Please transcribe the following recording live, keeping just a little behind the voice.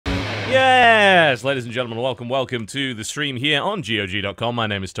Yes, ladies and gentlemen, welcome to the stream here on GOG.com. My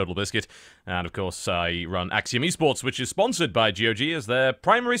name is TotalBiscuit, and of course I run Axiom Esports, which is sponsored by GOG as their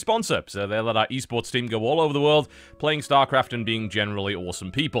primary sponsor. So they let our esports team go all over the world, playing StarCraft and being generally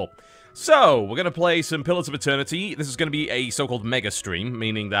awesome people. So, we're going to play some Pillars of Eternity. This is going to be a so-called mega stream,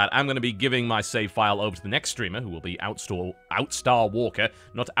 meaning that I'm going to be giving my save file over to the next streamer, who will be Outstar Walker,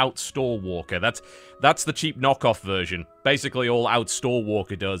 not Outstore Walker. That's the cheap knockoff version. Basically, all Outstore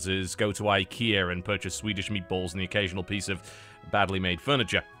Walker does is go to IKEA and purchase Swedish meatballs and the occasional piece of badly made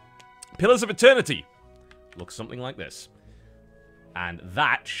furniture. Pillars of Eternity looks something like this. And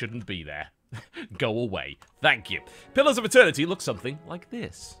that shouldn't be there. Go away. Thank you. Pillars of Eternity looks something like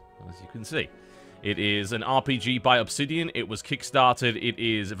this. As you can see, it is an RPG by Obsidian. It was kickstarted. It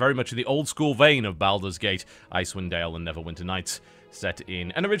is very much in the old school vein of Baldur's Gate, Icewind Dale, and Neverwinter Nights, set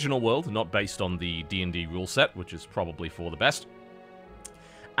in an original world, not based on the D&D rule set, which is probably for the best.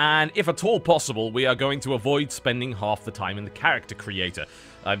 And if at all possible, we are going to avoid spending half the time in the character creator.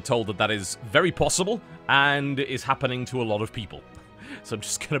 I'm told that that is very possible and is happening to a lot of people. So I'm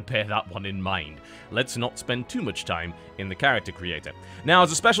just going to bear that one in mind. Let's not spend too much time in the character creator. Now,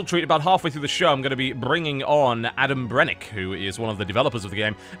 as a special treat, about halfway through the show, I'm going to be bringing on Adam Brennick, who is one of the developers of the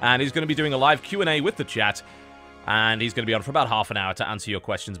game, and he's going to be doing a live Q&A with the chat, and he's going to be on for about half an hour to answer your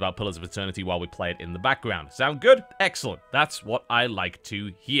questions about Pillars of Eternity while we play it in the background. Sound good? Excellent. That's what I like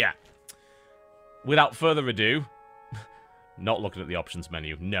to hear. Without further ado... Not looking at the options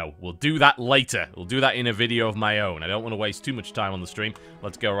menu. No, we'll do that later. We'll do that in a video of my own. I don't want to waste too much time on the stream.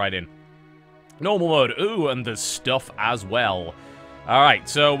 Let's go right in. Normal mode. Ooh, and there's stuff as well. Alright,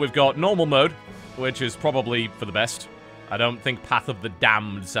 so we've got normal mode, which is probably for the best. I don't think Path of the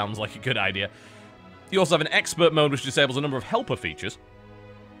Damned sounds like a good idea. You also have an expert mode, which disables a number of helper features.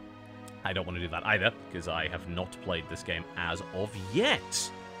 I don't want to do that either, because I have not played this game as of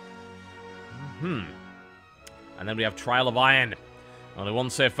yet. And then we have Trial of Iron. Only one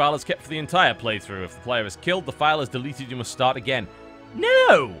save file is kept for the entire playthrough. If the player is killed, the file is deleted, you must start again.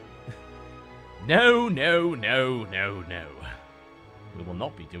 No! No, no, no, no, no. We will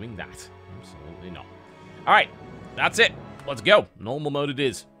not be doing that. Absolutely not. Alright, that's it. Let's go. Normal mode it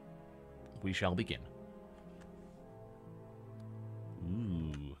is. We shall begin.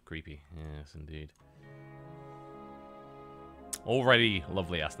 Ooh, creepy. Yes, indeed. Already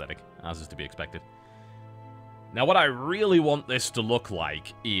lovely aesthetic, as is to be expected. Now, what I really want this to look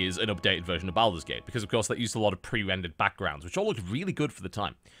like is an updated version of Baldur's Gate, because, of course, that used a lot of pre-rendered backgrounds, which all looked really good for the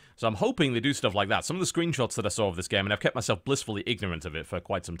time. So I'm hoping they do stuff like that. Some of the screenshots that I saw of this game, and I've kept myself blissfully ignorant of it for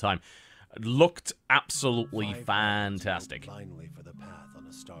quite some time, looked absolutely fantastic. Blindly for the path on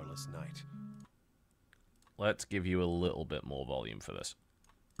a starless night. Let's give you a little bit more volume for this.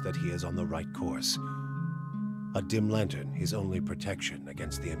 That he is on the right course. A dim lantern, his only protection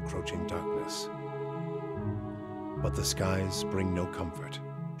against the encroaching darkness. But the skies bring no comfort,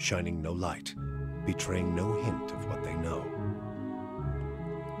 shining no light, betraying no hint of what they know.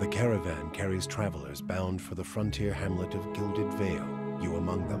 The caravan carries travelers bound for the frontier hamlet of Gilded Vale, you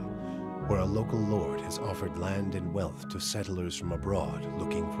among them, where a local lord has offered land and wealth to settlers from abroad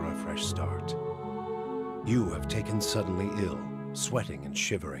looking for a fresh start. You have taken suddenly ill, sweating and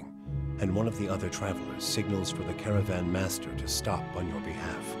shivering, and one of the other travelers signals for the caravan master to stop on your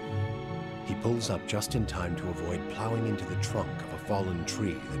behalf. He pulls up just in time to avoid plowing into the trunk of a fallen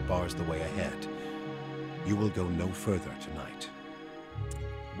tree that bars the way ahead. You will go no further tonight.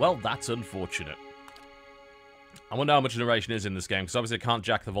 Well, that's unfortunate. I wonder how much narration is in this game, because obviously I can't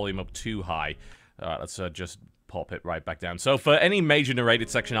jack the volume up too high. Alright, let's just pop it right back down. So for any major narrated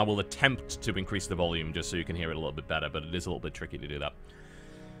section, I will attempt to increase the volume just so you can hear it a little bit better, but it is a little bit tricky to do that.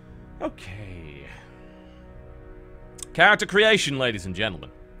 Okay. Character creation, ladies and gentlemen.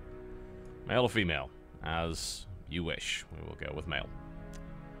 Male or female? As you wish. We will go with male.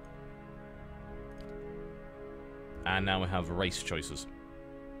 And now we have race choices.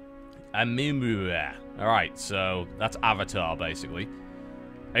 Alright, so that's Avatar, basically.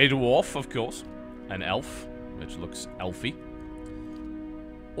 A dwarf, of course. An elf, which looks elfy.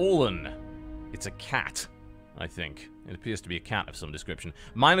 Orlan. It's a cat, I think. It appears to be a cat of some description.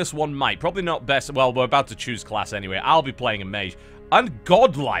 -1 might. Probably not best. Well, we're about to choose class anyway. I'll be playing a mage.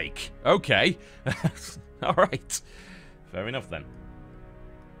 Ungodlike. Okay. Alright. Fair enough, then.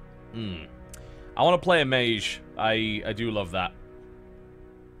 I want to play a mage. I do love that.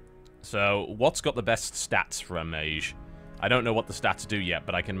 So, what's got the best stats for a mage? I don't know what the stats do yet,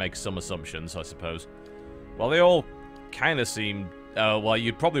 but I can make some assumptions, I suppose. Well, they all kind of seem... well,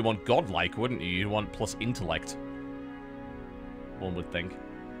 you'd probably want godlike, wouldn't you? You'd want plus intellect. One would think.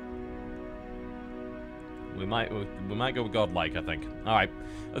 We might go with godlike, I think. Alright,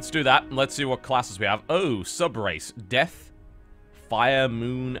 let's do that. Let's see what classes we have. Oh, sub-race. Death, fire,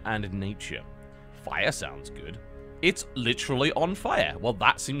 moon, and nature. Fire sounds good. It's literally on fire. Well,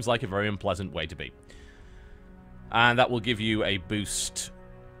 that seems like a very unpleasant way to be. And that will give you a boost.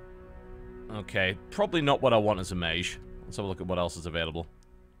 Okay, probably not what I want as a mage. Let's have a look at what else is available.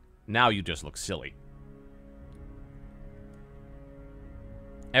 Now you just look silly.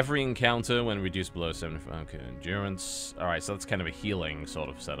 Every encounter when reduced below 75. Okay, endurance. Alright, so that's kind of a healing sort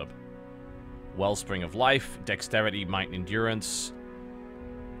of setup. Wellspring of life, dexterity, might, and endurance.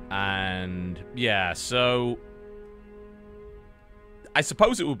 And yeah, so I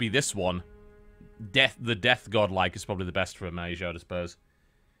suppose it would be this one. The death godlike is probably the best for a mage, I suppose.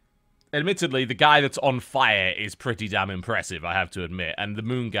 Admittedly, the guy that's on fire is pretty damn impressive, I have to admit. And the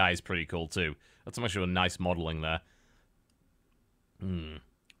moon guy is pretty cool, too. That's actually a nice modeling there.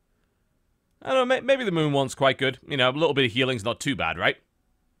 I don't know, maybe the moon one's quite good. You know, a little bit of healing's not too bad, right?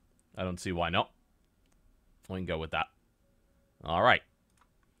 I don't see why not. We can go with that. Alright.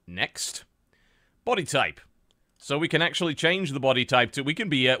 Next. Body type. So we can actually change the body type to... We could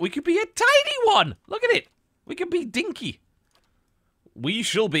be a tiny one! Look at it! We can be dinky. We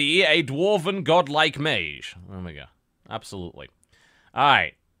shall be a dwarven godlike mage. There we go. Absolutely.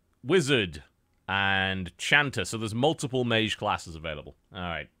 Alright. Wizard. And Chanter. So there's multiple mage classes available.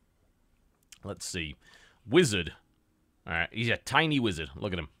 Alright. Let's see. Wizard. Alright. He's a tiny wizard.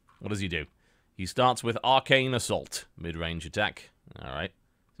 Look at him. What does he do? He starts with Arcane Assault. Mid-range attack. Alright.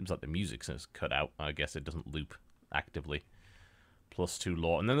 Seems like the music says cut out. I guess it doesn't loop actively. +2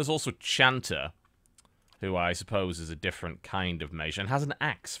 lore. And then there's also Chanter, who I suppose is a different kind of mage, and has an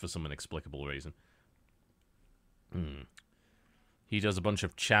axe for some inexplicable reason. He does a bunch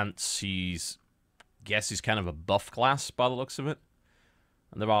of chants. Guess he's kind of a buff class by the looks of it.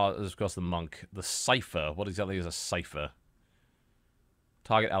 And there's of course the monk. The cipher. What exactly is a cipher?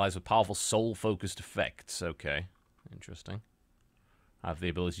 Target allies with powerful soul-focused effects. Okay. Interesting. Have the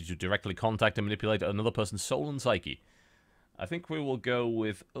ability to directly contact and manipulate another person's soul and psyche. I think we will go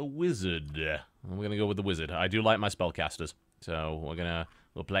with a wizard. We're going to go with the wizard. I do like my spellcasters. So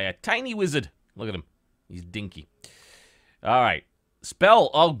we'll play a tiny wizard. Look at him. He's dinky. Alright. Spell.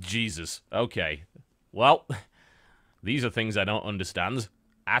 Oh, Jesus. Okay. Well, these are things I don't understand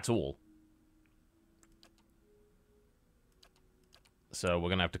at all. So we're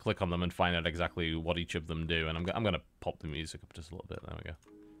going to have to click on them and find out exactly what each of them do. And I'm going to pop the music up just a little bit. There we go.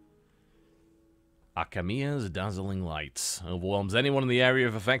 Akamia's dazzling lights overwhelms anyone in the area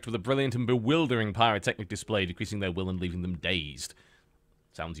of effect with a brilliant and bewildering pyrotechnic display, decreasing their will and leaving them dazed.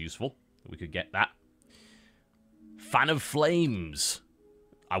 Sounds useful. We could get that. Fan of flames.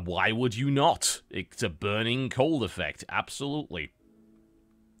 Why would you not? It's a burning cold effect. Absolutely.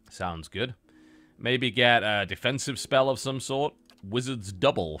 Sounds good. Maybe get a defensive spell of some sort. Wizard's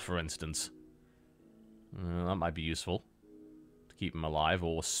Double, for instance. That might be useful to keep him alive.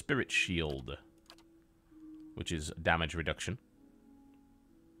 Or Spirit Shield, which is damage reduction.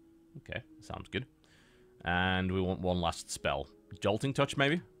 Okay, sounds good. And we want one last spell. Jolting Touch,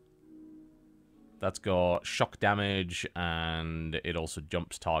 maybe? That's got shock damage, and it also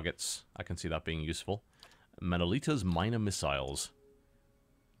jumps targets. I can see that being useful. Menolita's Minor Missiles.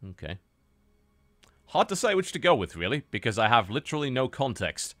 Okay. Hard to say which to go with, really, because I have literally no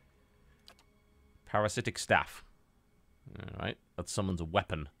context. Parasitic Staff. Alright, that summons a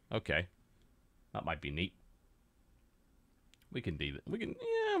weapon. Okay. That might be neat. We can do that. We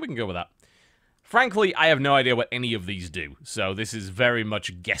can go with that. Frankly, I have no idea what any of these do, so this is very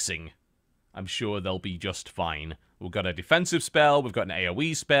much guessing. I'm sure they'll be just fine. We've got a defensive spell, we've got an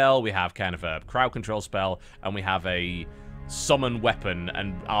AoE spell, we have kind of a crowd control spell, and we have a summon weapon,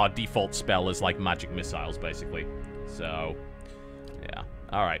 and our default spell is like magic missiles, basically. So, yeah.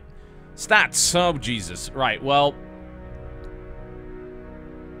 Alright. Stats. Oh, Jesus. Right, well,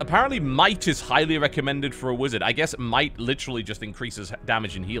 apparently Might is highly recommended for a wizard. I guess Might literally just increases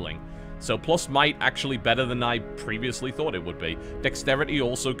damage and healing. So plus Might actually better than I previously thought it would be. Dexterity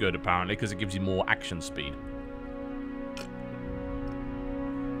also good, apparently, because it gives you more action speed.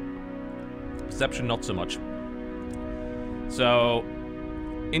 Perception, not so much. So,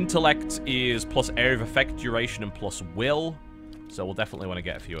 Intellect is plus area of effect, duration, and plus will. So we'll definitely want to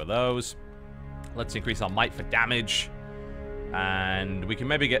get a few of those. Let's increase our Might for damage. And we can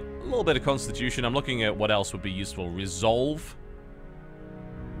maybe get a little bit of Constitution. I'm looking at what else would be useful. Resolve.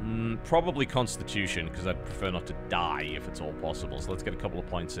 Probably Constitution, because I'd prefer not to die if it's all possible. So let's get a couple of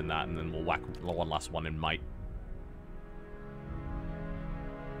points in that, and then we'll whack one last one in Might.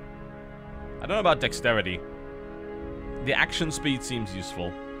 I don't know about Dexterity. The action speed seems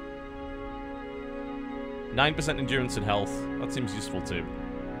useful. 9% endurance and health. That seems useful too.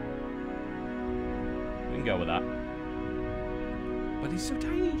 We can go with that. But he's so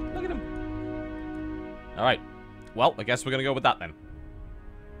tiny. Look at him. Alright. Well, I guess we're going to go with that then.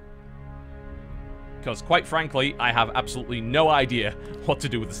 Because, quite frankly, I have absolutely no idea what to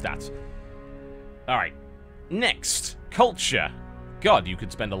do with the stats. Alright. Next. Culture. God, you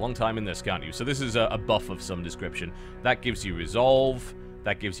could spend a long time in this, can't you? So this is a buff of some description. That gives you resolve.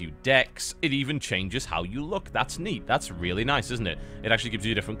 That gives you dex. It even changes how you look. That's neat. That's really nice, isn't it? It actually gives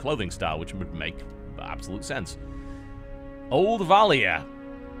you a different clothing style, which would make absolute sense. Old Valia.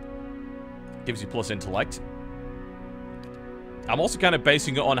 Gives you plus intellect. I'm also kind of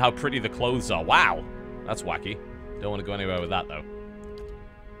basing it on how pretty the clothes are. Wow. That's wacky. Don't want to go anywhere with that, though.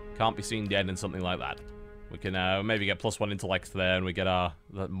 Can't be seen dead in something like that. We can maybe get +1 intellect there, and we get our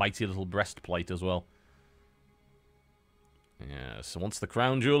mighty little breastplate as well. Yes, once the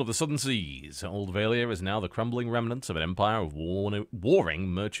crown jewel of the Southern Seas, Old Valia is now the crumbling remnants of an empire of warring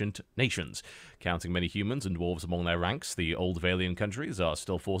merchant nations. Counting many humans and dwarves among their ranks, the Old Valian countries are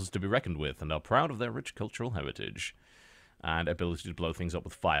still forces to be reckoned with, and are proud of their rich cultural heritage. And ability to blow things up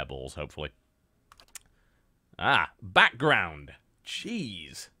with fireballs, hopefully. Ah, background.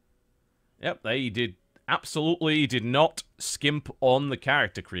 Jeez. Yep, they absolutely did not skimp on the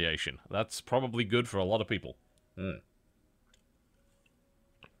character creation. That's probably good for a lot of people.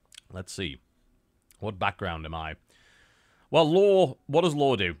 Let's see. What background am I? Well, lore. What does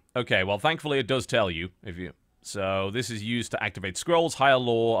lore do? Okay, well, thankfully it does tell you. So this is used to activate scrolls. Higher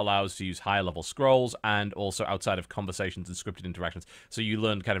lore allows to use higher level scrolls, and also outside of conversations and scripted interactions. So you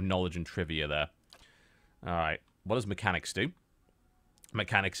learn kind of knowledge and trivia there. Alright, what does mechanics do?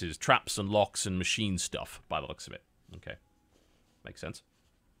 Mechanics is traps and locks and machine stuff, by the looks of it. Okay, makes sense.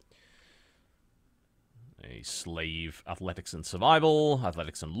 A slave, athletics and survival,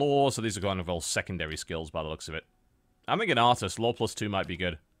 athletics and lore. So these are kind of all secondary skills by the looks of it. I'm thinking artist, lore +2 might be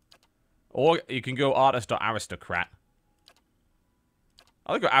good. Or you can go artist or aristocrat.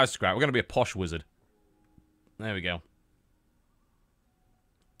 I'll go aristocrat. We're going to be a posh wizard. There we go.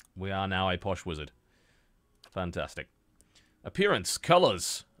 We are now a posh wizard. Fantastic. Appearance,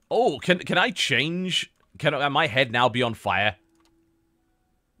 colors. Oh, can I change? Can my head now be on fire?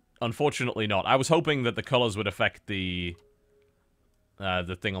 Unfortunately not. I was hoping that the colors would affect the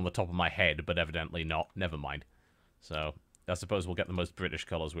thing on the top of my head, but evidently not. Never mind. So, I suppose we'll get the most British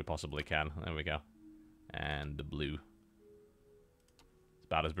colors we possibly can. There we go. And the blue. It's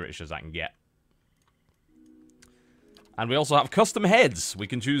about as British as I can get. And we also have custom heads. We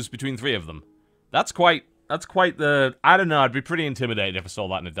can choose between 3 of them. That's quite the... I don't know, I'd be pretty intimidated if I saw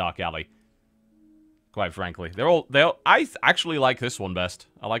that in a dark alley. Quite frankly. I actually like this one best.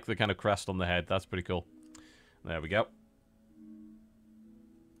 I like the kind of crest on the head. That's pretty cool. There we go.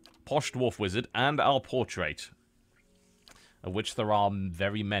 Posh Dwarf Wizard and our portrait. Of which there are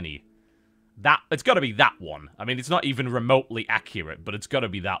very many. It's got to be that one. I mean, it's not even remotely accurate, but it's got to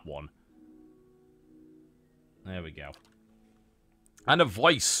be that one. There we go. And a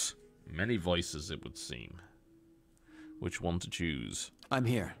voice. Many voices, it would seem. Which one to choose? I'm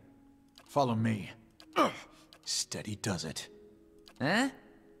here. Follow me. Steady does it. Huh?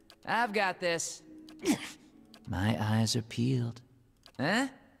 I've got this. My eyes are peeled. Huh?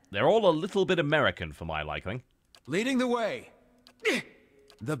 They're all a little bit American for my liking. Leading the way.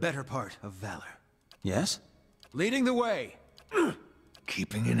 The better part of valor. Yes? Leading the way.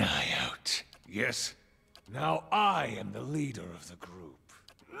 Keeping an eye out. Yes. Now I am the leader of the group.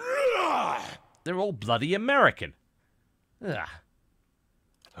 They're all bloody American. Ugh.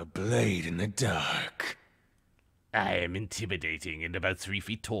 A blade in the dark. I am intimidating and about 3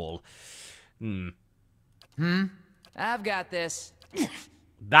 feet tall. I've got this.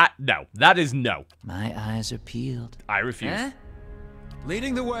 No. That is no. My eyes are peeled. I refuse. Huh?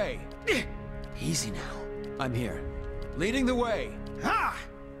 Leading the way. Easy now. I'm here. Leading the way. Ha!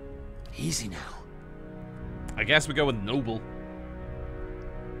 Easy now. I guess we go with noble.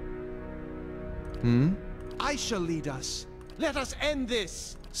 I shall lead us. Let us end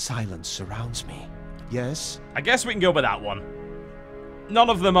this. Silence surrounds me. Yes? I guess we can go with that one. None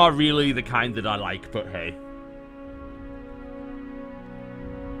of them are really the kind that I like, but hey.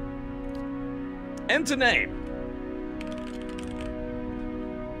 Enter name.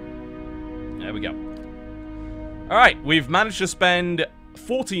 There we go. Alright, we've managed to spend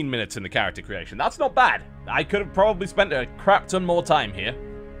 14 minutes in the character creation. That's not bad. I could have probably spent a crap ton more time here.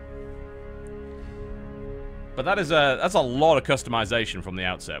 But that's a lot of customization from the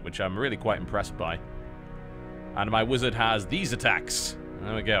outset, which I'm really quite impressed by. And my wizard has these attacks.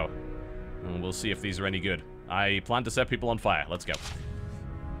 There we go. And we'll see if these are any good. I plan to set people on fire. Let's go.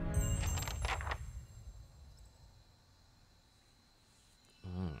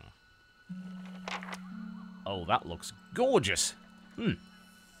 Oh, that looks gorgeous. Wonder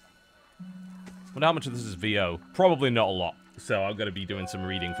how much of this is VO. Probably not a lot, so I'm going to be doing some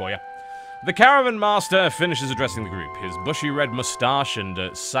reading for you. The Caravan Master finishes addressing the group, his bushy red mustache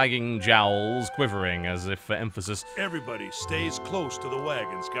and sagging jowls quivering as if for emphasis. Everybody stays close to the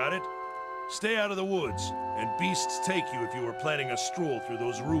wagons, got it? Stay out of the woods, and beasts take you if you were planning a stroll through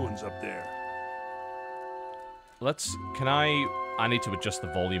those ruins up there. Can I need to adjust the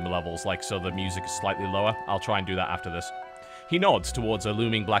volume levels, like, so the music is slightly lower. I'll try and do that after this. He nods towards a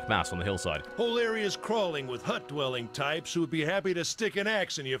looming black mass on the hillside. Whole area's crawling with hut-dwelling types who would be happy to stick an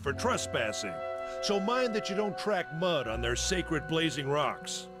axe in you for trespassing. So mind that you don't track mud on their sacred blazing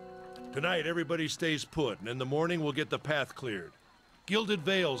rocks. Tonight, everybody stays put, and in the morning we'll get the path cleared. Gilded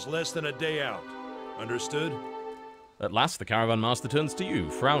Vale's less than a day out. Understood? At last, the Caravan Master turns to you,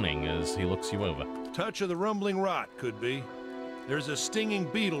 frowning as he looks you over. Touch of the rumbling rot, could be. There's a stinging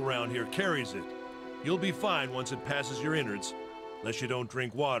beetle round here, carries it. You'll be fine once it passes your innards. Unless you don't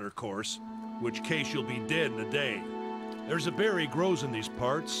drink water, course. Which case you'll be dead in a day. There's a berry grows in these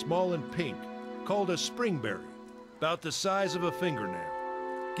parts, small and pink, called a springberry. About the size of a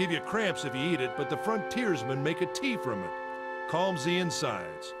fingernail. Give you cramps if you eat it, but the frontiersmen make a tea from it. Calms the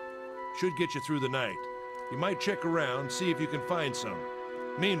insides. Should get you through the night. You might check around, see if you can find some.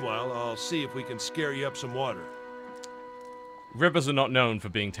 Meanwhile, I'll see if we can scare you up some water. Rippers are not known for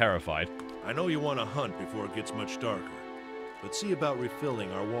being terrified. I know you want to hunt before it gets much darker, but see about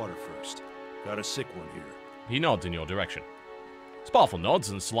refilling our water first. Got a sick one here. He nods in your direction. Sparful nods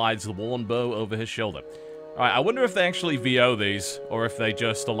and slides the worn bow over his shoulder. Alright, I wonder if they actually VO these, or if they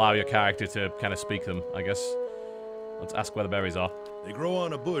just allow your character to kind of speak them, I guess. Let's ask where the berries are. They grow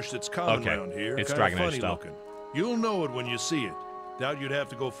on a bush that's common around here. It's Kinda Dragon Age funny style. looking. You'll know it when you see it. Doubt you'd have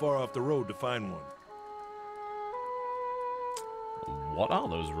to go far off the road to find one. What are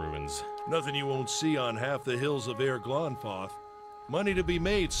those ruins? Nothing you won't see on half the hills of Air Glonfoth. Money to be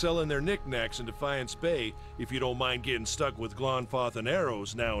made selling their knickknacks in Defiance Bay, if you don't mind getting stuck with Glonfoth and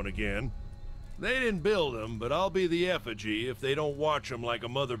arrows now and again. They didn't build them, but I'll be the effigy if they don't watch them like a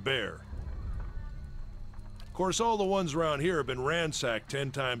mother bear. Of course, all the ones around here have been ransacked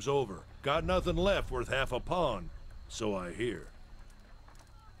 10 times over. Got nothing left worth half a pawn, so I hear.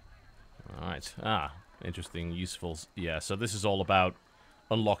 Alright, interesting, useful. Yeah, so this is all about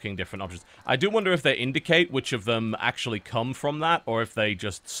unlocking different options. I do wonder if they indicate which of them actually come from that, or if they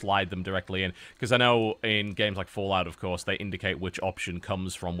just slide them directly in. Because I know in games like Fallout, of course, they indicate which option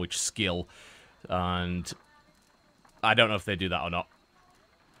comes from which skill. And I don't know if they do that or not.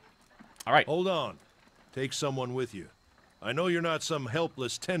 Alright. Hold on. Take someone with you. I know you're not some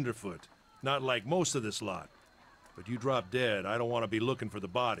helpless tenderfoot, not like most of this lot. But you drop dead, I don't want to be looking for the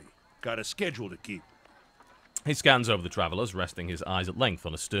body. Got a schedule to keep. He scans over the travelers, resting his eyes at length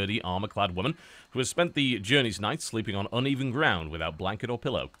on a sturdy, armor-clad woman who has spent the journey's night sleeping on uneven ground without blanket or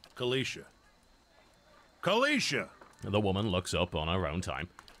pillow. Kalisha. Kalisha! The woman looks up on her own time.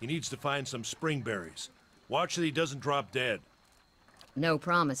 He needs to find some springberries. Watch that he doesn't drop dead. No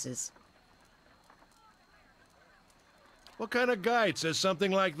promises. What kind of guide says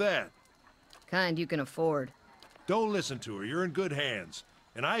something like that? Kind you can afford. Don't listen to her, you're in good hands.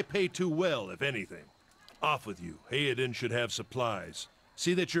 And I pay too well, if anything. Off with you. Hayden should have supplies.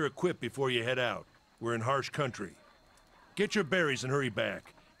 See that you're equipped before you head out. We're in harsh country. Get your berries and hurry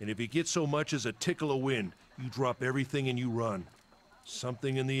back. And if you get so much as a tickle of wind, you drop everything and you run.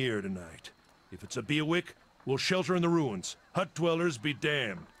 Something in the air tonight. If it's a Beawick, we'll shelter in the ruins. Hut dwellers be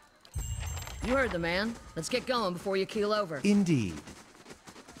damned. You heard the man. Let's get going before you keel over. Indeed.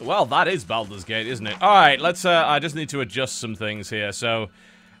 Well, that is Baldur's Gate, isn't it? Alright, let's, I just need to adjust some things here. So,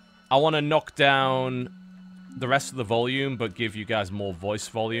 I want to knock down the rest of the volume, but give you guys more voice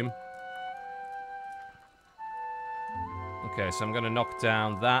volume. Okay, so I'm going to knock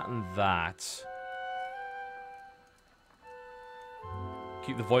down that and that.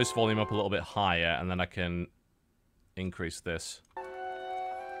 Keep the voice volume up a little bit higher, and then I can increase this.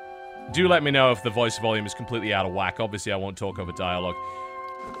 Do let me know if the voice volume is completely out of whack. Obviously, I won't talk over dialogue.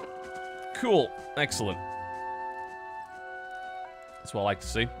 Cool. Excellent. That's what I like to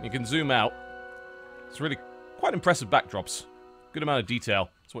see. You can zoom out. It's really quite impressive backdrops. Good amount of detail.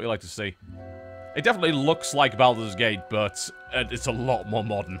 That's what you like to see. It definitely looks like Baldur's Gate, but it's a lot more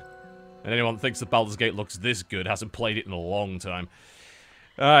modern. And anyone that thinks that Baldur's Gate looks this good hasn't played it in a long time.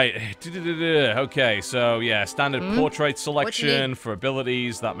 Alright. Okay, so yeah, standard portrait selection for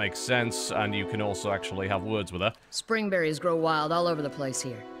abilities. That makes sense. And you can also actually have words with her. Springberries grow wild all over the place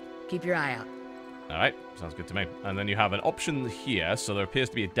here. Keep your eye out. Alright, sounds good to me. And then you have an option here, so there appears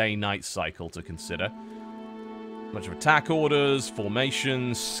to be a day-night cycle to consider. Bunch of attack orders,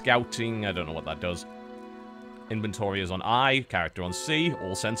 formations, scouting, I don't know what that does. Inventory is on I, character on C,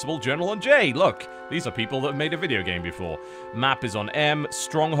 all sensible, journal on J. Look, these are people that have made a video game before. Map is on M,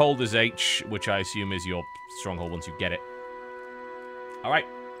 stronghold is H, which I assume is your stronghold once you get it. Alright,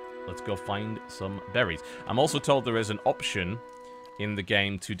 let's go find some berries. I'm also told there is an option in the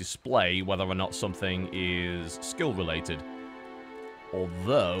game to display whether or not something is skill-related.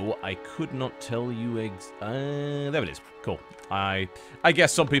 Although, I could not tell you there it is. Cool. I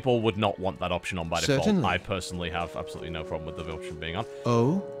guess some people would not want that option on by default. Certainly. I personally have absolutely no problem with the option being on.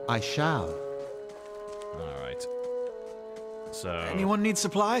 Oh, I shall. Alright. So... Anyone need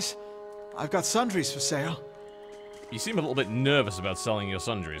supplies? I've got sundries for sale. You seem a little bit nervous about selling your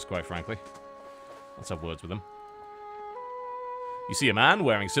sundries, quite frankly. Let's have words with him. You see a man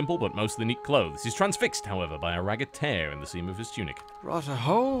wearing simple but mostly neat clothes. He's transfixed, however, by a ragged tear in the seam of his tunic. Brought a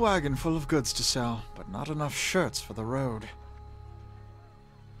whole wagon full of goods to sell, but not enough shirts for the road.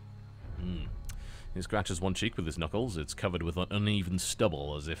 He scratches one cheek with his knuckles. It's covered with an uneven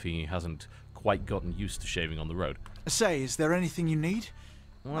stubble, as if he hasn't quite gotten used to shaving on the road. Say, is there anything you need?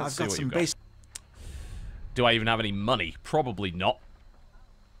 Well, let's I've see got what some you've got. basic. Do I even have any money? Probably not.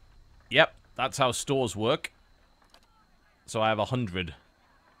 Yep, that's how stores work. So I have 100.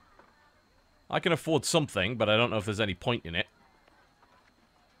 I can afford something, but I don't know if there's any point in it.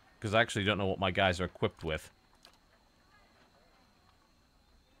 Because I actually don't know what my guys are equipped with.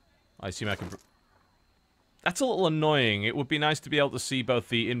 I assume I can... That's a little annoying. It would be nice to be able to see both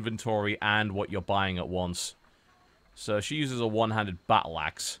the inventory and what you're buying at once. So she uses a one-handed battle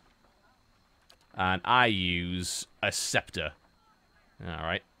axe. And I use a scepter.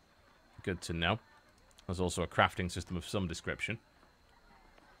 Alright. Good to know. There's also a crafting system of some description.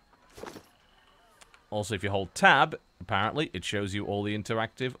 Also, if you hold tab, apparently, it shows you all the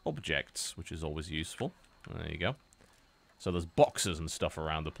interactive objects, which is always useful. There you go. So there's boxes and stuff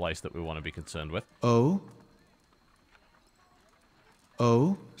around the place that we want to be concerned with. Oh?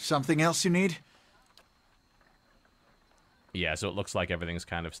 Oh? Something else you need? Yeah, so it looks like everything's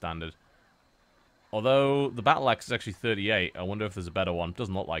kind of standard. Although, the battle axe is actually 38. I wonder if there's a better one.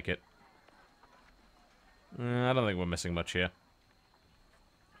 Doesn't look like it. I don't think we're missing much here.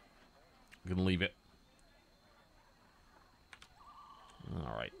 I'm gonna leave it.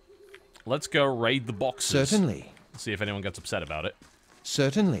 Alright. Let's go raid the boxes. Certainly. See if anyone gets upset about it.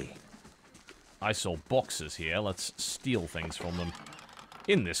 Certainly. I saw boxes here. Let's steal things from them.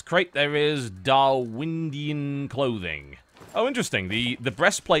 In this crate, there is Darwindian clothing. Oh, interesting. The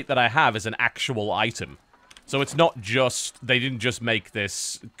breastplate that I have is an actual item. So it's not just... They didn't just make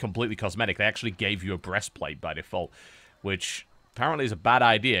this completely cosmetic. They actually gave you a breastplate by default. Which apparently is a bad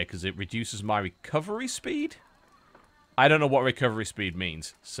idea, because it reduces my recovery speed? I don't know what recovery speed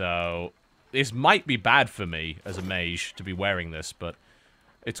means. So this might be bad for me as a mage to be wearing this, but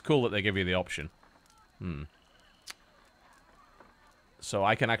it's cool that they give you the option. So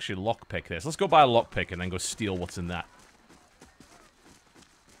I can actually lockpick this. Let's go buy a lockpick and then go steal what's in that.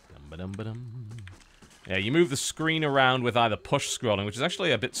 Yeah, you move the screen around with either push scrolling, which is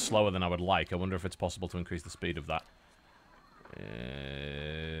actually a bit slower than I would like. I wonder if it's possible to increase the speed of that.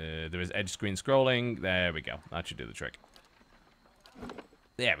 There is edge screen scrolling. There we go. That should do the trick.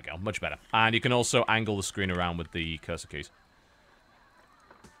 There we go. Much better. And you can also angle the screen around with the cursor keys.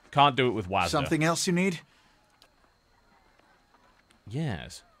 Can't do it with WASD. Something else you need?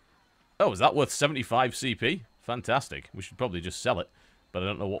 Yes. Oh, is that worth 75 CP? Fantastic. We should probably just sell it. But I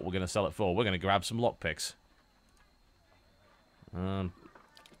don't know what we're going to sell it for. We're going to grab some lockpicks.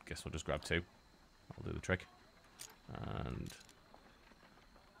 Guess we'll just grab 2. I'll do the trick. And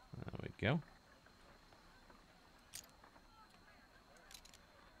there we go.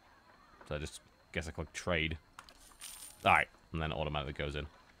 So I just guess I click trade. Alright, and then it automatically goes in.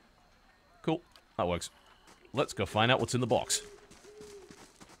 Cool, that works. Let's go find out what's in the box.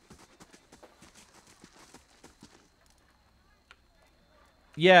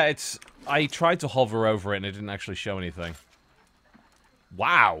 Yeah, it's... I tried to hover over it and it didn't actually show anything.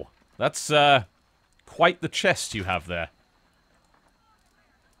 Wow! That's, quite the chest you have there.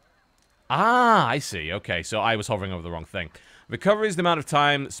 Ah, I see. Okay, so I was hovering over the wrong thing. Recovery is the amount of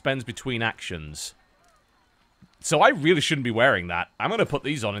time it spends between actions. So I really shouldn't be wearing that. I'm going to put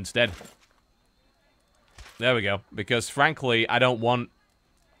these on instead. There we go. Because, frankly, I don't want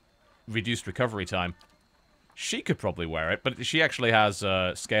reduced recovery time. She could probably wear it, but she actually has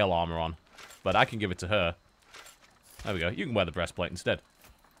scale armor on. But I can give it to her. There we go. You can wear the breastplate instead.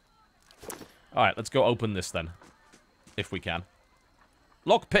 Alright, let's go open this then. If we can.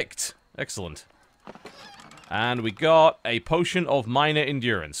 Lock-picked. Excellent. And we got a potion of minor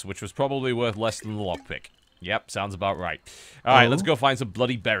endurance, which was probably worth less than the lockpick. Yep, sounds about right. Alright, let's go find some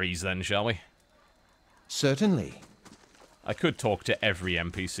bloody berries then, shall we? Certainly. I could talk to every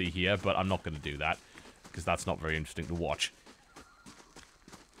NPC here, but I'm not going to do that, because that's not very interesting to watch.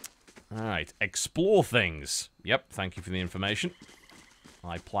 Alright, explore things. Yep, thank you for the information.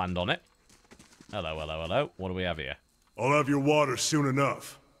 I planned on it. Hello, hello, hello. What do we have here? I'll have your water soon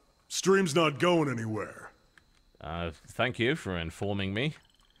enough. Stream's not going anywhere. Thank you for informing me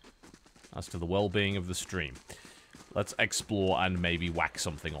as to the well-being of the stream. Let's explore and maybe whack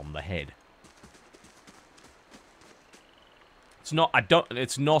something on the head.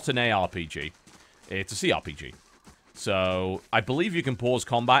 It's not an ARPG. It's a CRPG. So, I believe you can pause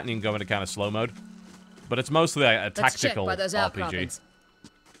combat and you can go into kind of slow mode. But it's mostly a tactical RPG.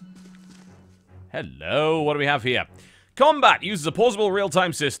 Hello, what do we have here? Combat uses a pausable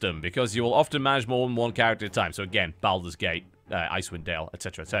real-time system because you will often manage more than one character at a time. So again, Baldur's Gate, Icewind Dale,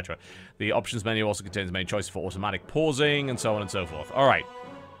 etc., etc. The options menu also contains many choices for automatic pausing and so on and so forth. Alright.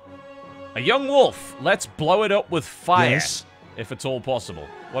 A young wolf. Let's blow it up with fire. Yes. If it's all possible.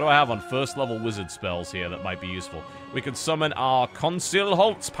 What do I have on first level wizard spells here that might be useful? We can summon our Conceal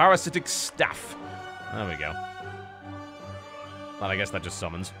Holt's Parasitic Staff. There we go. And I guess that just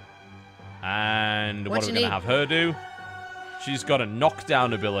summons. And what are we going to have her do? She's got a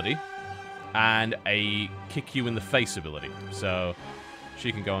knockdown ability and a kick you in the face ability. So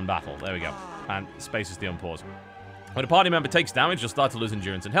she can go in battle. There we go. And space is the unpause. When a party member takes damage, they'll start to lose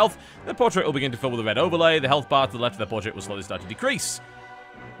endurance and health. Their portrait will begin to fill with a red overlay. The health bar to the left of their portrait will slowly start to decrease.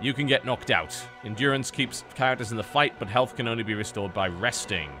 You can get knocked out. Endurance keeps characters in the fight, but health can only be restored by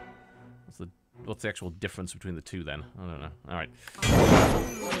resting. What's the actual difference between the two, then? I don't know. Alright.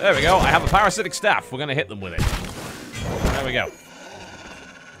 There we go. I have a parasitic staff. We're going to hit them with it. There we go.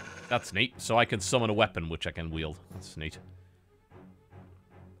 That's neat. So I can summon a weapon, which I can wield. That's neat.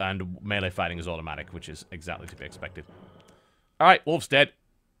 And melee fighting is automatic, which is exactly to be expected. Alright, wolf's dead.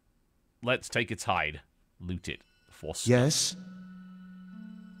 Let's take its hide. Loot it. For stuff. Yes.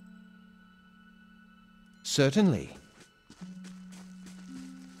 Certainly.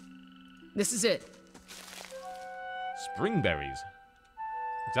 This is it. Spring berries.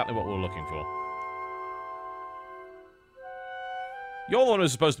 Exactly what we're looking for. You're the one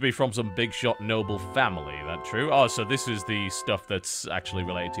who's supposed to be from some big shot noble family, that true? Oh, so this is the stuff that's actually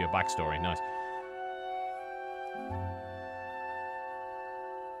related to your backstory. Nice.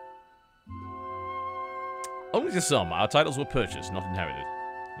 Only to some, our titles were purchased, not inherited.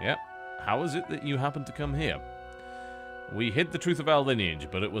 Yep. How is it that you happened to come here? We hid the truth of our lineage,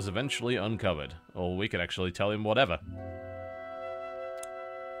 but it was eventually uncovered. Or we could actually tell him whatever.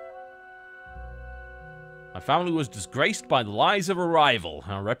 My family was disgraced by the lies of a rival.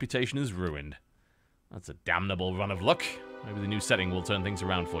 Our reputation is ruined. That's a damnable run of luck. Maybe the new setting will turn things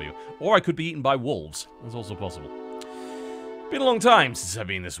around for you. Or I could be eaten by wolves. That's also possible. Been a long time since I've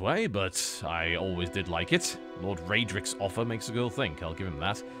been this way, but I always did like it. Lord Raedric's offer makes a girl think. I'll give him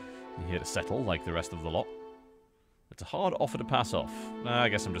that. He's here to settle, like the rest of the lot. It's a hard offer to pass off. I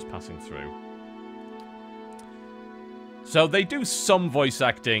guess I'm just passing through. So they do some voice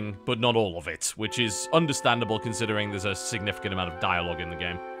acting, but not all of it, which is understandable considering there's a significant amount of dialogue in the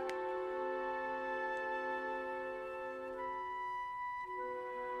game.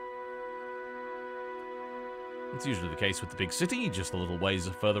 It's usually the case with the big city, just a little ways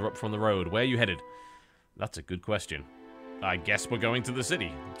further up from the road. Where are you headed? That's a good question. I guess we're going to the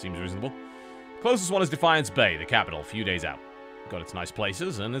city. Seems reasonable. Closest one is Defiance Bay, the capital, a few days out. Got its nice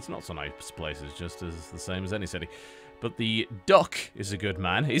places, and its not so nice places, just as the same as any city. But the duck is a good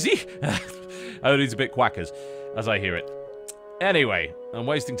man. Is he? Oh, he's a bit quackers, as I hear it. Anyway, I'm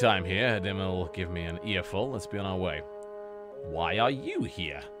wasting time here. Dim will give me an earful. Let's be on our way. Why are you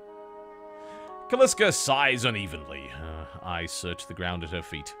here? Kaliska sighs unevenly. I search the ground at her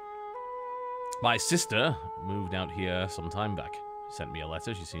feet. My sister moved out here some time back. She sent me a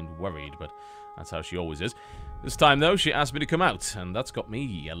letter. She seemed worried, but that's how she always is. This time, though, she asked me to come out, and that's got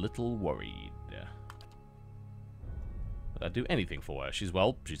me a little worried. But I'd do anything for her. She's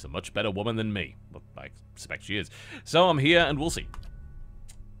a much better woman than me. Well, I suspect she is. So I'm here, and we'll see.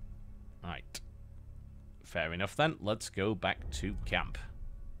 Right. Fair enough, then. Let's go back to camp.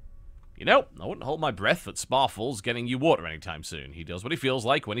 You know, I wouldn't hold my breath that Sparfle's getting you water anytime soon. He does what he feels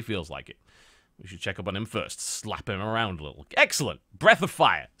like when he feels like it. We should check up on him first. Slap him around a little. Excellent! Breath of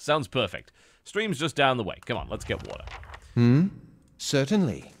fire. Sounds perfect. Stream's just down the way. Come on, let's get water.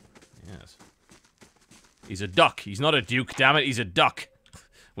 Certainly. Yes. He's a duck. He's not a duke, damn it. He's a duck.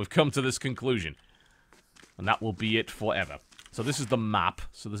 We've come to this conclusion. And that will be it forever. So this is the map.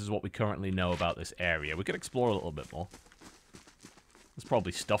 So this is what we currently know about this area. We could explore a little bit more. There's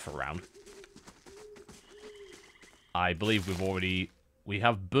probably stuff around. I believe we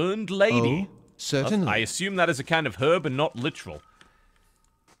have Burned Lady. Oh, Certainly. I assume that is a kind of herb and not literal.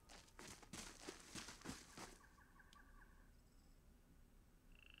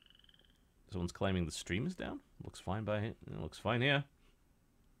 Someone's claiming the stream is down. Looks fine by here. Looks fine here.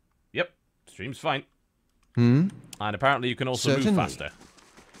 Yep, stream's fine. Hmm? And apparently you can also move faster.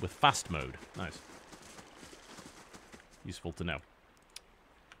 With fast mode. Nice. Useful to know.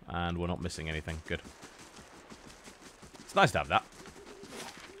 And we're not missing anything. Good. It's nice to have that.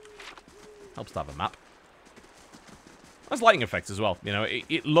 Helps to have a map. Nice lighting effects as well. You know,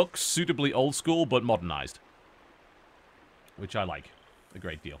 it looks suitably old school, but modernized. Which I like a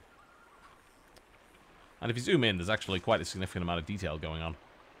great deal. And if you zoom in, there's actually quite a significant amount of detail going on.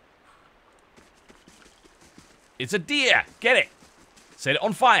 It's a deer! Get it! Set it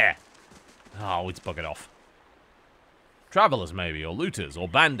on fire! Oh, it's buggered off. Travelers, maybe, or looters, or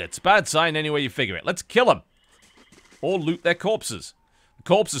bandits. Bad sign any way you figure it. Let's kill them! Or loot their corpses. The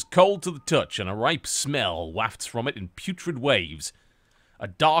corpse is cold to the touch, and a ripe smell wafts from it in putrid waves. A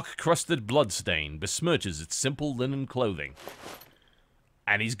dark, crusted bloodstain besmirches its simple linen clothing.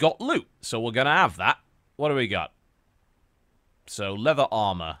 And he's got loot, so we're gonna have that. What do we got? So, leather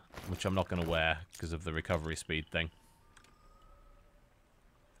armor, which I'm not going to wear because of the recovery speed thing.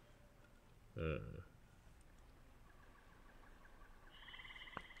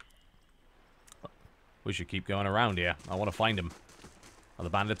 We should keep going around here. I want to find them. Are the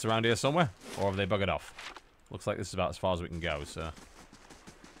bandits around here somewhere? Or have they buggered off? Looks like this is about as far as we can go, so...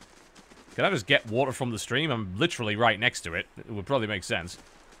 Can I just get water from the stream? I'm literally right next to it. It would probably make sense.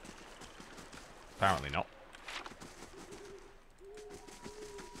 Apparently not.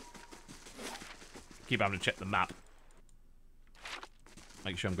 Keep having to check the map.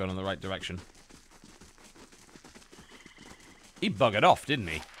 Make sure I'm going in the right direction. He buggered off, didn't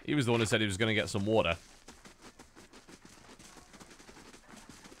he? He was the one who said he was going to get some water.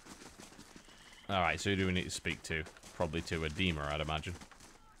 Alright, so who do we need to speak to? Probably to a Deemer, I'd imagine.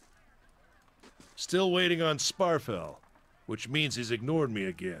 Still waiting on Sparfell, which means he's ignored me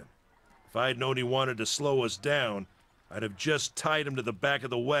again. If I'd known he wanted to slow us down, I'd have just tied him to the back of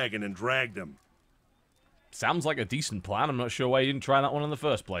the wagon and dragged him. Sounds like a decent plan. I'm not sure why you didn't try that one in the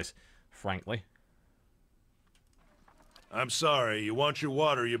first place, frankly. I'm sorry. You want your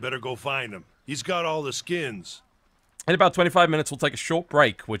water, you better go find him. He's got all the skins. In about 25 minutes, we'll take a short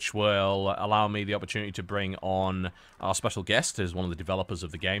break, which will allow me the opportunity to bring on our special guest, who's one of the developers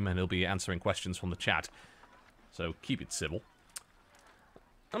of the game, and he'll be answering questions from the chat. So keep it civil.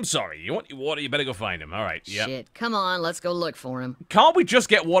 I'm sorry. You want your water, you better go find him. All right, yeah. Shit, come on, let's go look for him. Can't we just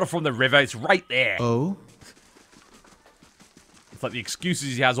get water from the river? It's right there. Oh? It's like the excuse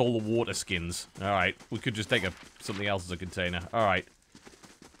is he has all the water skins. All right, we could just take something else as a container. All right.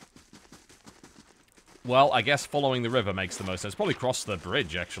 Well, I guess following the river makes the most sense. Probably cross the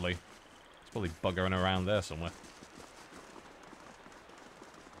bridge, actually. It's probably buggering around there somewhere.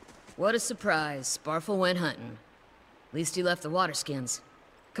 What a surprise. Sparfell went hunting. At least he left the water skins.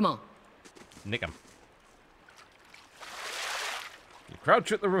 Come on. Nick 'em. You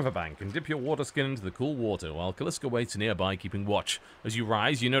crouch at the riverbank and dip your water skin into the cool water while Calliska waits nearby keeping watch. As you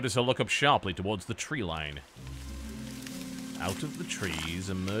rise, you notice her look up sharply towards the tree line. Out of the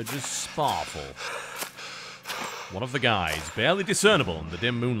trees emerges Sparfell. One of the guides, barely discernible in the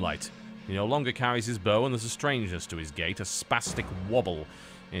dim moonlight. He no longer carries his bow, and there's a strangeness to his gait, a spastic wobble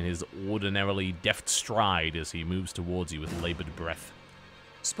in his ordinarily deft stride as he moves towards you with labored breath.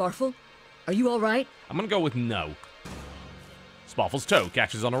 Sparfell? Are you alright? I'm gonna go with no. Sparfell's toe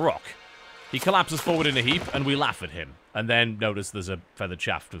catches on a rock. He collapses forward in a heap, and we laugh at him. And then notice there's a feathered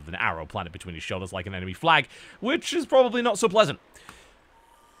shaft with an arrow planted between his shoulders like an enemy flag, which is probably not so pleasant.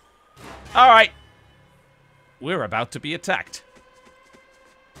 Alright. We're about to be attacked.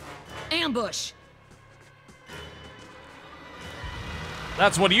 Ambush!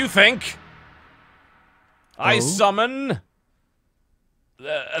 That's what you think. I summon...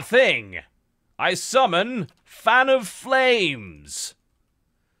 a thing. I summon Fan of Flames.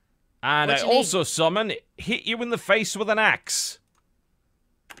 And I also summon hit you in the face with an axe.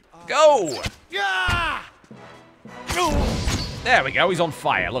 Go! Yeah! There we go, he's on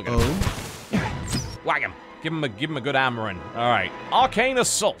fire, look at him. Whack him. Give him a good hammering. Alright. Arcane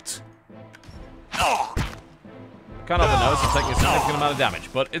Assault. Can't help but notice I'm taking a significant amount of damage,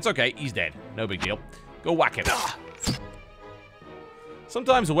 but it's okay, he's dead. No big deal. Go whack him.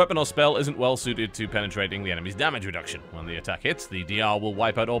 Sometimes a weapon or spell isn't well suited to penetrating the enemy's damage reduction. When the attack hits, the DR will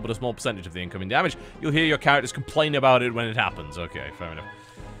wipe out all but a small percentage of the incoming damage. You'll hear your characters complain about it when it happens. Okay, fair enough.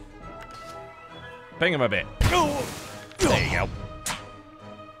 Ping him a bit. There you go.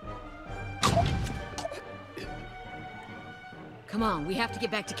 Come on, we have to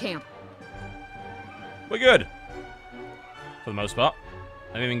get back to camp. We're good. For the most part.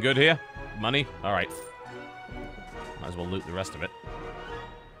 Anything good here? Money? Alright. Might as well loot the rest of it.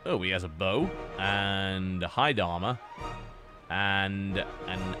 Oh, he has a bow. And hide armor. And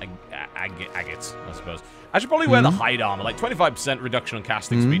agates, I suppose. I should probably wear the hide armor. Like, 25% reduction on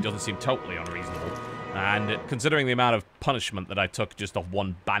casting speed doesn't seem totally unreasonable. And considering the amount of punishment that I took just off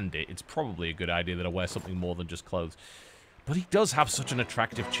one bandit, it's probably a good idea that I wear something more than just clothes. But he does have such an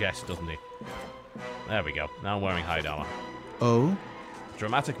attractive chest, doesn't he? There we go. Now I'm wearing hide armor. Oh?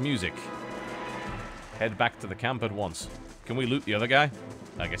 Dramatic music. Head back to the camp at once. Can we loot the other guy?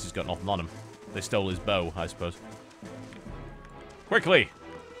 I guess he's got nothing on him. They stole his bow, I suppose. Quickly!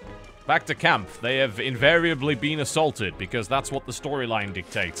 Back to camp. They have invariably been assaulted, because that's what the storyline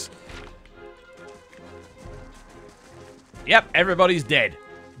dictates. Yep, everybody's dead.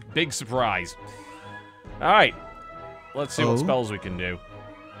 Big surprise. Alright. Let's see what spells we can do.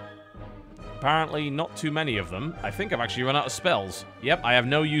 Apparently, not too many of them. I think I've actually run out of spells. Yep, I have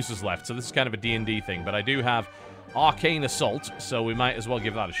no uses left, so this is kind of a D&D thing. But I do have Arcane Assault, so we might as well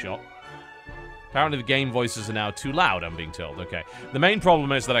give that a shot. Apparently the game voices are now too loud, I'm being told. Okay. The main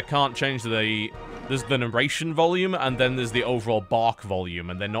problem is that I can't change the... There's the narration volume, and then there's the overall bark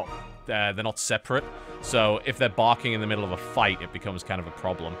volume, and they're not separate. So if they're barking in the middle of a fight, it becomes kind of a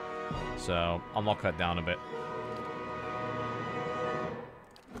problem. So I'll knock that down a bit.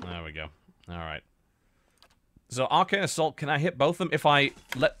 There we go. Alright. So Arcane Assault, can I hit both of them? If I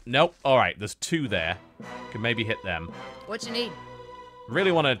let... Nope. Alright, there's two there. Can maybe hit them. What you need?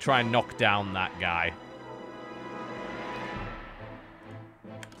 Really want to try and knock down that guy.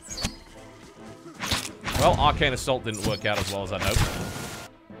 Well, Arcane Assault didn't work out as well as I'd hoped.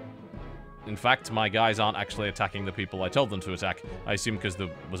 In fact, my guys aren't actually attacking the people I told them to attack. I assume because there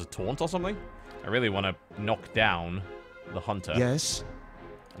was a taunt or something? I really want to knock down the hunter. Yes.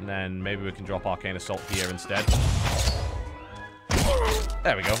 And then maybe we can drop Arcane Assault here instead.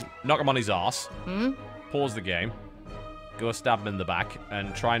 There we go. Knock him on his arse. Pause the game. Go stab him in the back.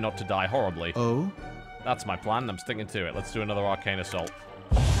 And try not to die horribly. Oh? That's my plan. I'm sticking to it. Let's do another Arcane Assault.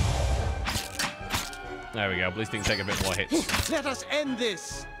 There we go. At least he can take a bit more hits. Let us end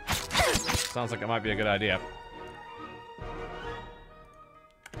this! Sounds like it might be a good idea.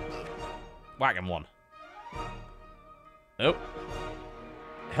 Whack him one. Nope.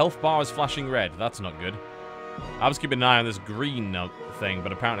 Health bar is flashing red. That's not good. I was keeping an eye on this green thing,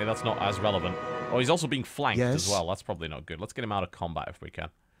 but apparently that's not as relevant. Oh, he's also being flanked as well. That's probably not good. Let's get him out of combat if we can.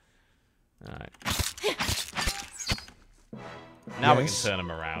 Alright. Now we can turn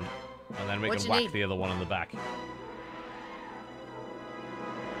him around. And then we can whack the other one in the back.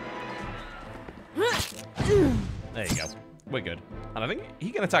 There you go. We're good. And I think he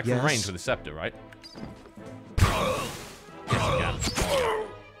can attack from range with the scepter, right? Yes, he can.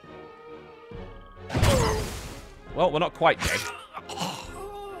 Well, we're not quite dead.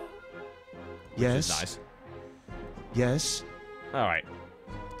 Yes. Which is nice. Yes. Alright.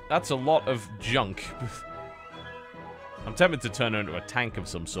 That's a lot of junk. I'm tempted to turn her into a tank of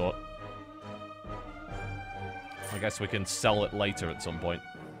some sort. I guess we can sell it later at some point.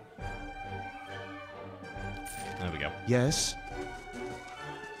 There we go. Yes.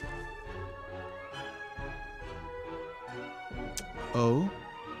 Oh?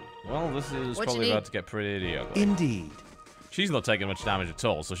 Well, this is probably about to get pretty ugly. Indeed. She's not taking much damage at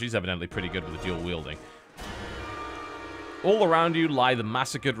all, so she's evidently pretty good with the dual wielding. All around you lie the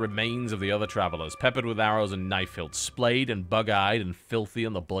massacred remains of the other travelers, peppered with arrows and knife hilts, splayed and bug-eyed and filthy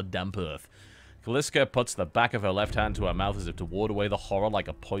on the blood-damp earth. Caliska puts the back of her left hand to her mouth as if to ward away the horror like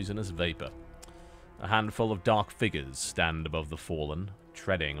a poisonous vapor. A handful of dark figures stand above the fallen,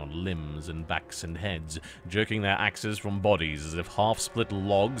 treading on limbs and backs and heads, jerking their axes from bodies as if half-split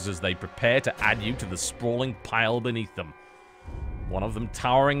logs as they prepare to add you to the sprawling pile beneath them. One of them,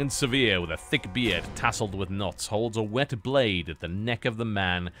 towering and severe, with a thick beard tasseled with knots, holds a wet blade at the neck of the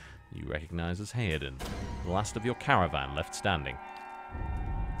man you recognize as Hayden, the last of your caravan left standing.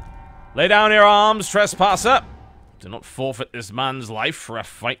 Lay down your arms, trespasser! Do not forfeit this man's life for a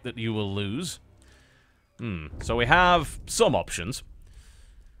fight that you will lose. So we have some options.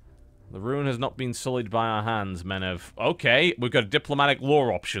 The rune has not been sullied by our hands, men of... Okay, we've got a diplomatic law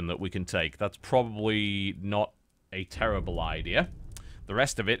option that we can take. That's probably not a terrible idea. The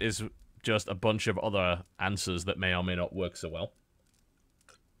rest of it is just a bunch of other answers that may or may not work so well.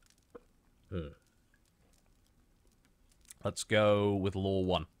 Let's go with law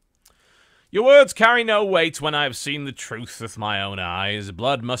 1. Your words carry no weight when I have seen the truth with my own eyes.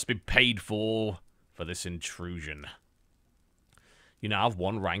 Blood must be paid for this intrusion. You now have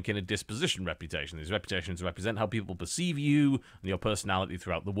 1 rank in a disposition reputation. These reputations represent how people perceive you and your personality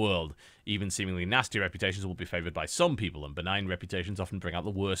throughout the world. Even seemingly nasty reputations will be favored by some people, and benign reputations often bring out the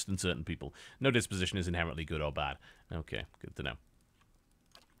worst in certain people. No disposition is inherently good or bad. Okay, good to know.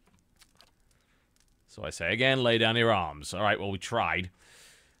 So I say again, lay down your arms. Alright, well, we tried.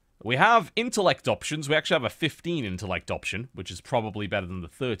 We have intellect options. We actually have a 15 intellect option, which is probably better than the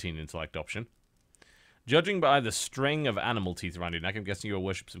 13 intellect option. Judging by the string of animal teeth around your neck, I'm guessing you're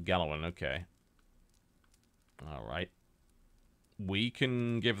worships of Galawan. Okay. Alright. We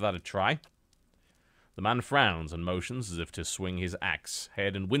can give that a try. The man frowns and motions as if to swing his axe.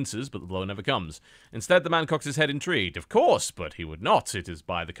 Hayden winces, but the blow never comes. Instead, the man cocks his head intrigued. Of course, but he would not. It is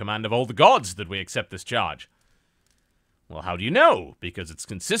by the command of all the gods that we accept this charge. Well, how do you know? Because it's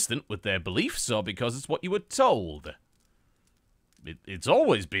consistent with their beliefs, or because it's what you were told? It's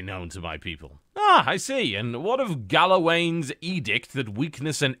always been known to my people. Ah, I see. And what of Galawain's edict that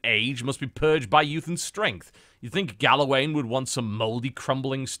weakness and age must be purged by youth and strength? You think Galawain would want some moldy,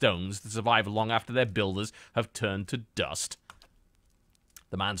 crumbling stones to survive long after their builders have turned to dust?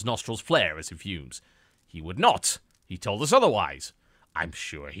 The man's nostrils flare as he fumes. He would not. He told us otherwise. I'm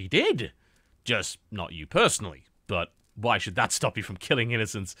sure he did. Just not you personally. But why should that stop you from killing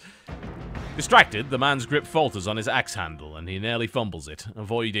innocents? Distracted, the man's grip falters on his axe handle, and he nearly fumbles it,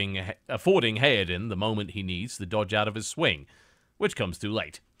 affording Hayden the moment he needs to dodge out of his swing, which comes too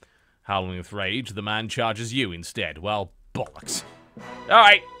late. Howling with rage, the man charges you instead. Well, bollocks.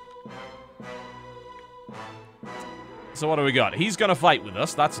 Alright. So what do we got? He's gonna fight with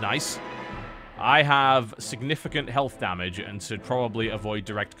us, that's nice. I have significant health damage and should probably avoid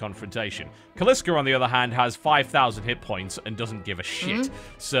direct confrontation. Kaliska, on the other hand, has 5,000 hit points and doesn't give a shit.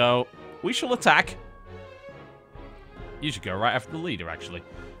 So we shall attack. You should go right after the leader, actually.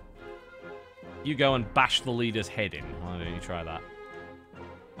 You go and bash the leader's head in. Why don't you try that?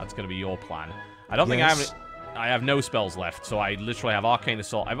 That's going to be your plan. I don't think I have no spells left, so I literally have Arcane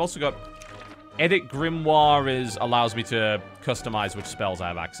Assault. I've also got Edit Grimoire allows me to customize which spells I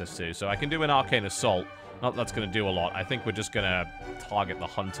have access to, so I can do an Arcane Assault. Not that that's going to do a lot. I think we're just going to target the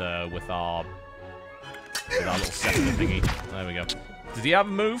hunter with our little scepter thingy. There we go. Does he have a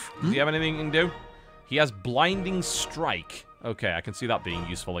move? Does he have anything he can do? He has Blinding Strike. Okay, I can see that being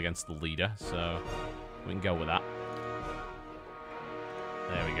useful against the leader, so we can go with that.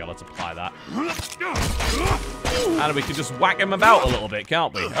 There we go, let's apply that. And we can just whack him about a little bit,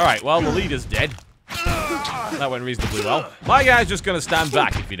 can't we? Alright, well, the leader's dead. That went reasonably well. My guy's just going to stand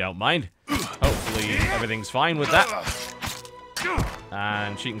back, if you don't mind. Hopefully everything's fine with that.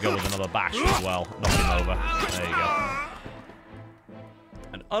 And she can go with another bash as well. Knock him over. There you go.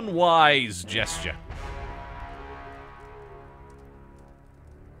 An unwise gesture.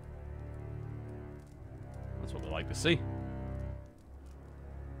 That's what we like to see.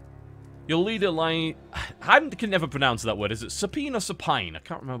 Your leader lying... I can never pronounce that word. Is it supine or supine? I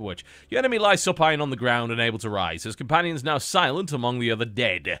can't remember which. Your enemy lies supine on the ground, unable to rise. His companions now silent among the other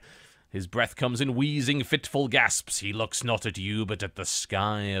dead. His breath comes in wheezing, fitful gasps. He looks not at you, but at the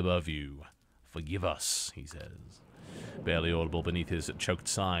sky above you. Forgive us, he says. Barely audible beneath his choked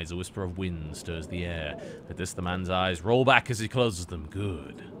sighs, a whisper of wind stirs the air. At this, the man's eyes roll back as he closes them.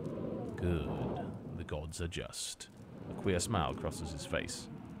 Good. Good. The gods are just. A queer smile crosses his face.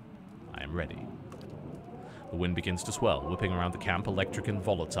 I am ready. The wind begins to swell, whipping around the camp, electric and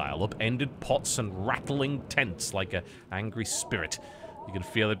volatile, upended pots and rattling tents like an angry spirit. You can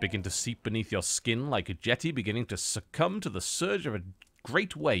feel it begin to seep beneath your skin like a jetty beginning to succumb to the surge of a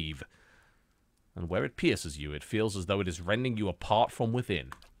great wave. And where it pierces you, it feels as though it is rending you apart from within.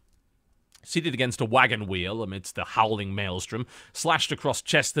 Seated against a wagon wheel amidst the howling maelstrom, slashed across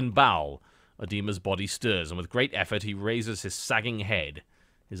chest and bowel, Adema's body stirs, and with great effort he raises his sagging head.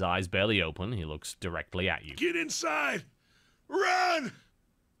 His eyes barely open, he looks directly at you. Get inside! Run!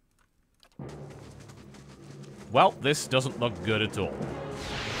 Well, this doesn't look good at all.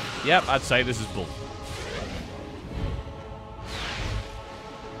 Yep, I'd say this is bull.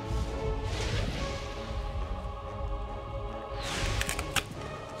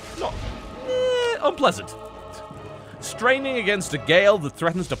 Not unpleasant. Straining against a gale that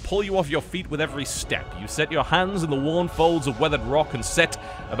threatens to pull you off your feet with every step, you set your hands in the worn folds of weathered rock and set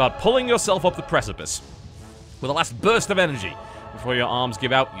about pulling yourself up the precipice. With a last burst of energy, before your arms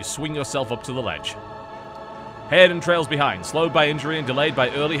give out, you swing yourself up to the ledge. Hayden trails behind, slowed by injury and delayed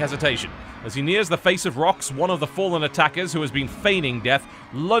by early hesitation. As he nears the face of rocks, one of the fallen attackers, who has been feigning death,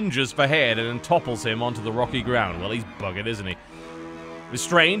 lunges for Hayden and topples him onto the rocky ground. Well, he's buggered, isn't he?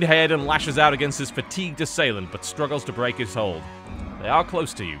 Restrained, Hayden lashes out against his fatigued assailant, but struggles to break his hold. They are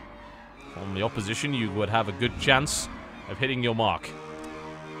close to you. From the opposition, you would have a good chance of hitting your mark.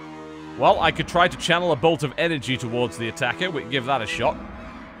 Well, I could try to channel a bolt of energy towards the attacker. We can give that a shot.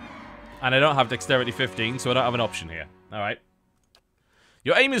 And I don't have Dexterity 15, so I don't have an option here. Alright.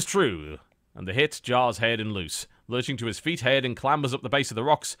 Your aim is true, and the hit jars Hayden loose. Lurching to his feet, Hayden clambers up the base of the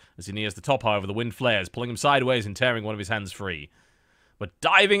rocks. As he nears the top, however, the wind flares, pulling him sideways and tearing one of his hands free. But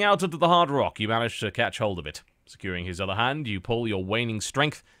diving out into the hard rock, you manage to catch hold of it. Securing his other hand, you pull your waning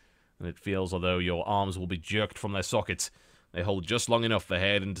strength, and it feels as though your arms will be jerked from their sockets. They hold just long enough for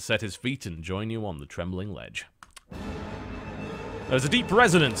Hayden to set his feet and join you on the trembling ledge. There's a deep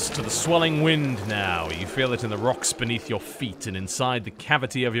resonance to the swelling wind now. You feel it in the rocks beneath your feet and inside the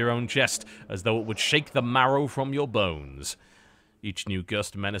cavity of your own chest, as though it would shake the marrow from your bones. Each new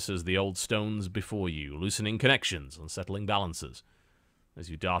gust menaces the old stones before you, loosening connections and settling balances. As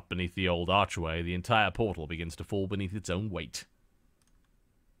you dart beneath the old archway, the entire portal begins to fall beneath its own weight.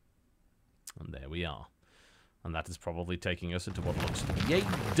 And there we are. And that is probably taking us into what looks to be a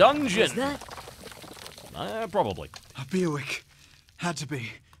dungeon! Is that? Probably. A Bewick. Had to be.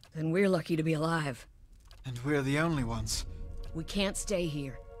 Then we're lucky to be alive. And we're the only ones. We can't stay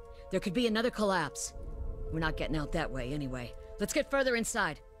here. There could be another collapse. We're not getting out that way anyway. Let's get further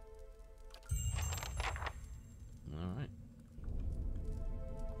inside. Alright.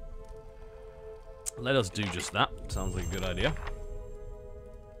 Let us do just that. Sounds like a good idea.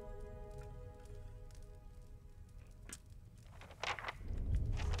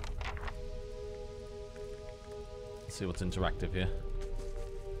 Let's see what's interactive here.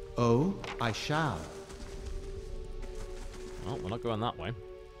 Oh, I shall. Well, we're not going that way.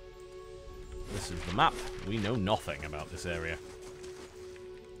 This is the map. We know nothing about this area.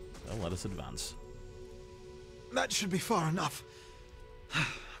 So let us advance. That should be far enough.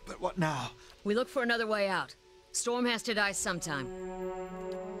 But what now? We look for another way out. Storm has to die sometime.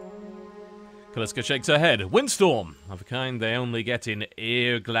 Kaliska shakes her head. Windstorm! Of a kind they only get in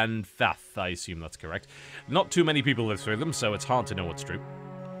Eirglanfath, I assume that's correct. Not too many people live through them, so it's hard to know what's true.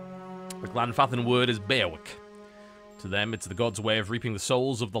 The Glanfathan word is Beowik. To them, it's the gods' way of reaping the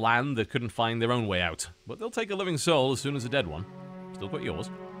souls of the land that couldn't find their own way out. But they'll take a living soul as soon as a dead one. Still got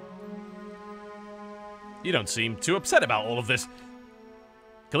yours. You don't seem too upset about all of this.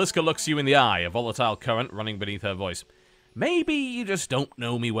 Kaliska looks you in the eye, a volatile current running beneath her voice. Maybe you just don't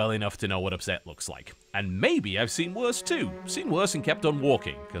know me well enough to know what upset looks like. And maybe I've seen worse too. Seen worse and kept on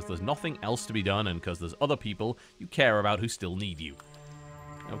walking, because there's nothing else to be done and because there's other people you care about who still need you.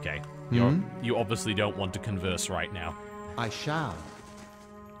 Okay, you obviously don't want to converse right now. I shall.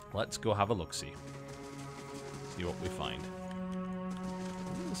 Let's go have a look-see. See what we find.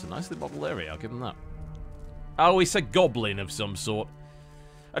 It's a nicely bottled area, I'll give them that. Oh, it's a goblin of some sort.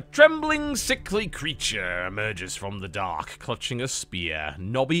 A trembling, sickly creature emerges from the dark, clutching a spear.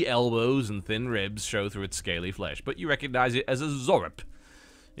 Knobby elbows and thin ribs show through its scaly flesh, but you recognize it as a Zorip.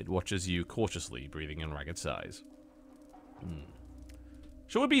 It watches you cautiously, breathing in ragged sighs.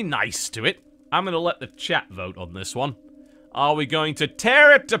 Shall we be nice to it? I'm going to let the chat vote on this one. Are we going to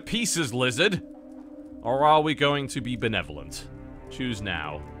tear it to pieces, lizard? Or are we going to be benevolent? Choose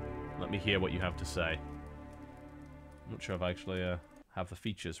now. Let me hear what you have to say. I'm not sure if I actually have the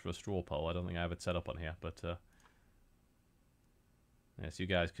features for a straw poll. I don't think I have it set up on here, but yes, you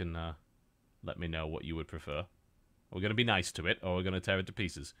guys can let me know what you would prefer. Are we going to be nice to it, or are we going to tear it to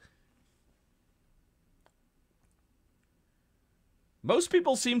pieces? Most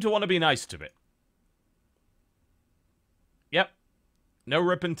people seem to want to be nice to it. Yep. No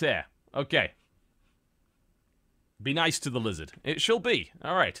rip and tear. Okay. Be nice to the lizard. It shall be.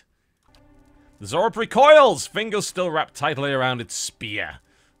 Alright. The Zorip recoils, fingers still wrapped tightly around its spear.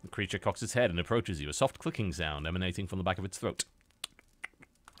 The creature cocks its head and approaches you, a soft clicking sound emanating from the back of its throat.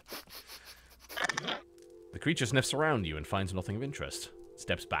 The creature sniffs around you and finds nothing of interest.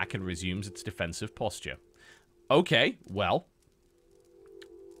 Steps back and resumes its defensive posture. Okay, well...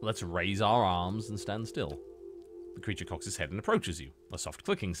 let's raise our arms and stand still. The creature cocks its head and approaches you, a soft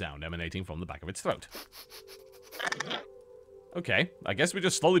clicking sound emanating from the back of its throat. Okay, I guess we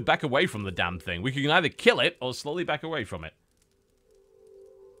just slowly back away from the damn thing. We can either kill it or slowly back away from it.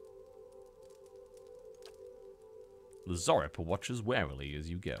 The Zorip watches warily as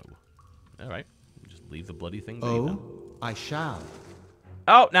you go. Alright, just leave the bloody thing be then. Oh, I shall.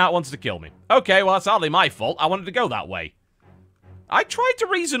 Oh, now it wants to kill me. Okay, well, that's hardly my fault. I wanted to go that way. I tried to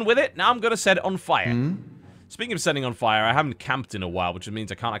reason with it. Now I'm going to set it on fire. Speaking of setting on fire, I haven't camped in a while, which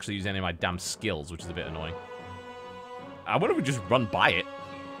means I can't actually use any of my damn skills, which is a bit annoying. I wonder if we just run by it.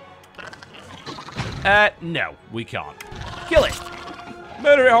 No, we can't. Kill it.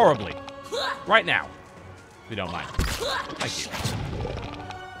 Murder it horribly. Right now. If you don't mind. Thank you.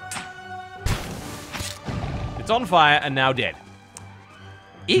 It's on fire and now dead.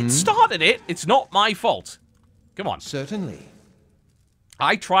 It started it. It's not my fault. Come on. Certainly.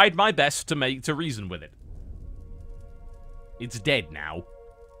 I tried my best to reason with it. It's dead now.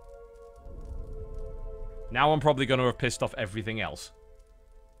 Now I'm probably going to have pissed off everything else.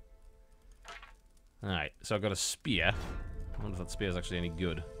 Alright, so I've got a spear. I wonder if that spear is actually any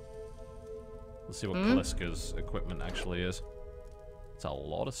good. Let's see what Kaliska's equipment actually is. It's a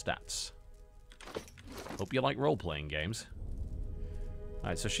lot of stats. Hope you like role-playing games.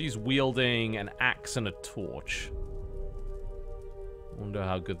 Alright, so she's wielding an axe and a torch. Wonder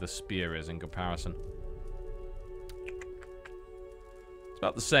how good the spear is in comparison. It's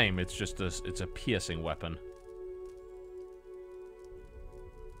about the same, it's just it's a piercing weapon.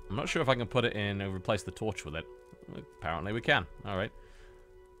 I'm not sure if I can put it in and replace the torch with it. Apparently we can. Alright.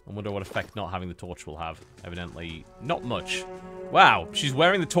 I wonder what effect not having the torch will have. Evidently, not much. Wow, she's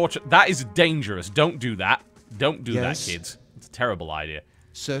wearing the torch. That is dangerous. Don't do that. Don't do that, kids. It's a terrible idea.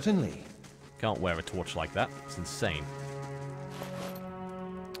 Certainly. Can't wear a torch like that. It's insane.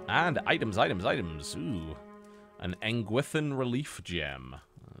 And items. Ooh. An Engwithan relief gem.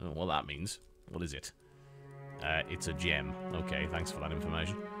 I don't know what that means. What is it? It's a gem. Okay, thanks for that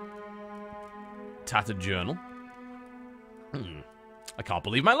information. Tattered journal. I can't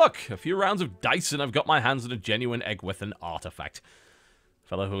believe my luck. A few rounds of dice and I've got my hands on a genuine Engwithan artifact.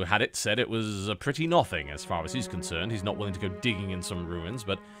 Fellow who had it said it was pretty nothing as far as he's concerned. He's not willing to go digging in some ruins,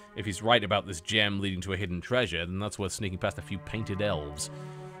 but if he's right about this gem leading to a hidden treasure, then that's worth sneaking past a few painted elves.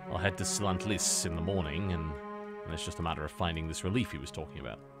 I'll head to Slantlis in the morning, and it's just a matter of finding this relief he was talking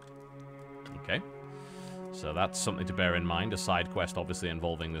about. Okay. So that's something to bear in mind, a side quest obviously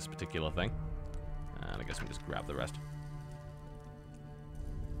involving this particular thing. And I guess we just grab the rest.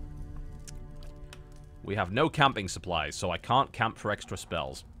 We have no camping supplies, so I can't camp for extra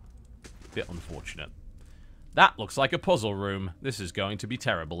spells. Bit unfortunate. That looks like a puzzle room. This is going to be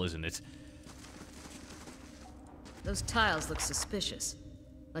terrible, isn't it? Those tiles look suspicious.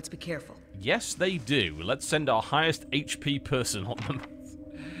 Let's be careful. Yes, they do. Let's send our highest HP person on them.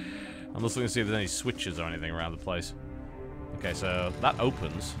 I'm just looking to see if there's any switches or anything around the place. Okay, so that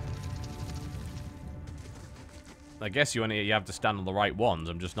opens. I guess you have to stand on the right ones.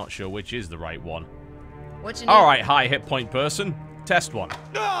 I'm just not sure which is the right one. All right, high hit point person. Test one.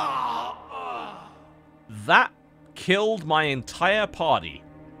 That killed my entire party.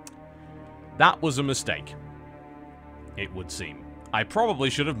 That was a mistake. It would seem. I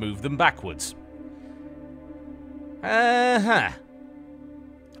probably should have moved them backwards. Well,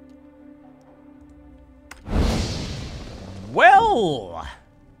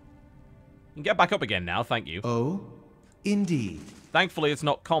 you can get back up again now, thank you. Oh, indeed. Thankfully, it's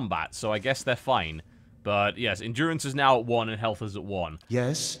not combat, so I guess they're fine. But yes, endurance is now at 1 and health is at 1.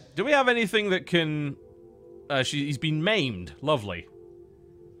 Yes. Do we have anything that can... he's been maimed. Lovely.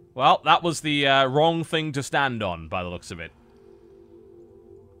 Well, that was the wrong thing to stand on, by the looks of it.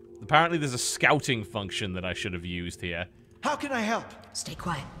 Apparently there's a scouting function that I should have used here. How can I help? Stay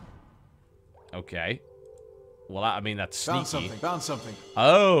quiet. Okay. Well, I mean, that's sneaky. Found something.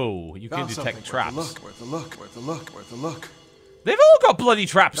 Oh, you can detect traps. Where's the look? They've all got bloody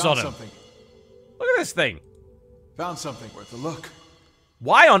traps on them. Something. Look at this thing. Found something. Where's the look?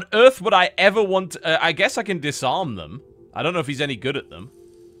 Why on earth would I ever want... I guess I can disarm them. I don't know if he's any good at them.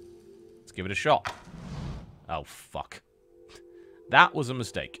 Let's give it a shot. Oh, fuck. That was a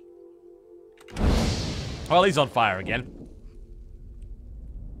mistake. Well, he's on fire again.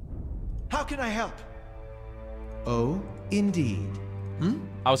 How can I help? Oh, indeed.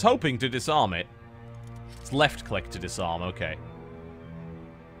 I was hoping to disarm it. It's left click to disarm, okay.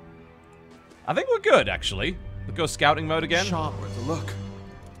 I think we're good, actually. We'll go scouting mode again. Sharp with the look.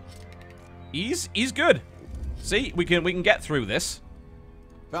 He's good. See, we can get through this.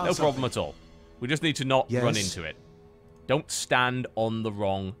 No problem at all. We just need to not run into it. Don't stand on the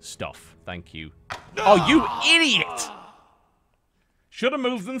wrong stuff. Thank you. Oh, you idiot! Should have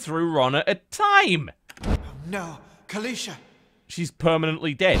moved them through one at a time. Oh, no, Kalisha. She's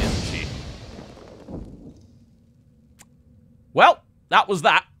permanently dead, isn't she? Well, that was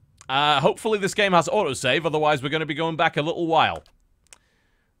that. Hopefully this game has autosave, otherwise we're going to be going back a little while.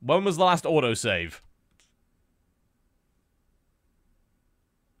 When was the last autosave?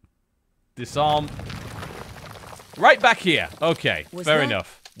 Disarm. Right back here. Okay, fair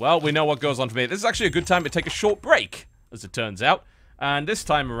enough. Well, we know what goes on from here. This is actually a good time to take a short break, as it turns out. And this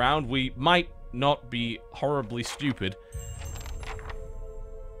time around, we might not be horribly stupid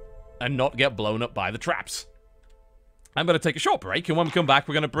and not get blown up by the traps. I'm going to take a short break, and when we come back,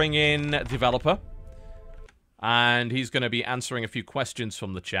 we're going to bring in developer. and he's going to be answering a few questions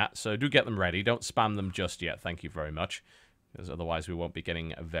from the chat, so do get them ready. Don't spam them just yet, thank you very much, because otherwise we won't be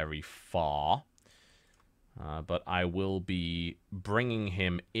getting very far. But I will be bringing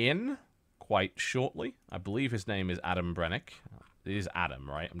him in quite shortly. I believe his name is Adam Brennick. It is Adam,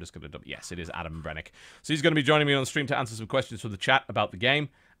 right? I'm just going to... Yes, it is Adam Brennick. So he's going to be joining me on the stream to answer some questions from the chat about the game.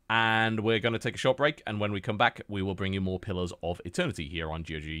 And we're going to take a short break. And when we come back, we will bring you more Pillars of Eternity here on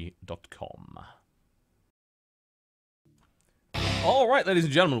GOG.com. All right, ladies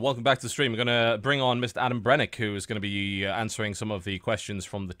and gentlemen, welcome back to the stream. We're going to bring on Mr. Adam Brennick, who is going to be answering some of the questions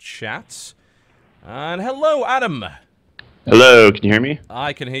from the chat. And hello, Adam! Hello, can you hear me?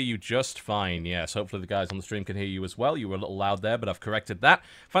 I can hear you just fine, yes. Hopefully the guys on the stream can hear you as well. You were a little loud there, but I've corrected that.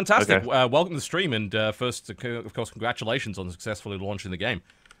 Fantastic. Okay. Welcome to the stream, and first, of course, congratulations on successfully launching the game.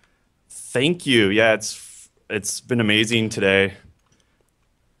 Thank you. Yeah, it's been amazing today.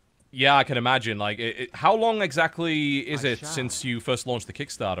 Yeah, I can imagine. Like, how long exactly is it since you first launched the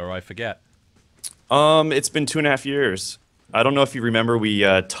Kickstarter? I forget. It's been 2.5 years. I don't know if you remember, we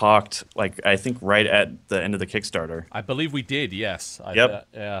talked, like, I think right at the end of the Kickstarter. I believe we did, yes. Yep.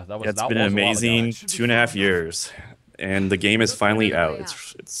 Yeah, that was. It's been an amazing 2.5 years, and the game is finally out.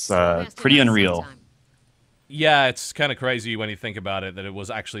 It's pretty unreal. Yeah, it's kind of crazy when you think about it that it was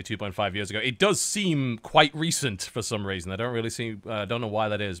actually 2.5 years ago. It does seem quite recent for some reason. I don't really see. Don't know why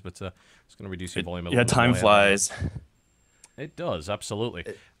that is, but it's going to reduce your volume a little bit. Yeah, time flies. It does, absolutely.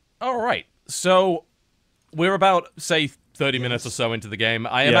 All right, so we're about, say, 30 minutes or so into the game.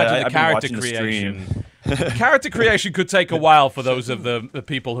 I imagine the character creation... character creation could take a while for those of the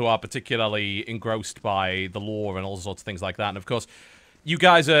people who are particularly engrossed by the lore and all sorts of things like that. And of course, you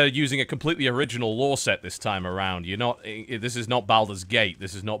guys are using a completely original lore set this time around. You're not... This is not Baldur's Gate.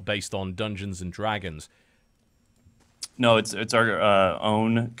 This is not based on Dungeons and Dragons. No, it's our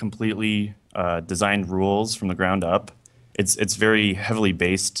own completely designed rules from the ground up. It's very heavily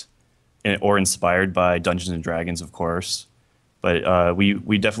based or inspired by Dungeons and Dragons, of course. But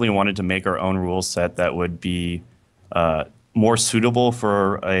we definitely wanted to make our own rule set that would be more suitable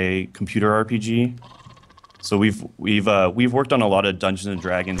for a computer RPG. So we've worked on a lot of Dungeons and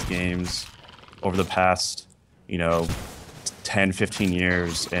Dragons games over the past, 10, 15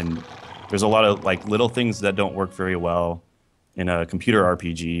 years, and there's a lot of like little things that don't work very well in a computer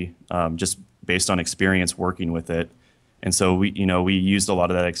RPG, just based on experience working with it. And so we used a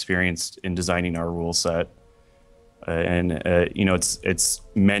lot of that experience in designing our rule set. It's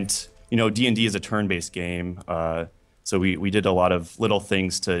meant, D&D is a turn-based game, so we did a lot of little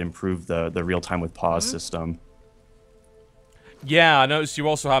things to improve the real-time with pause system. Yeah, I noticed you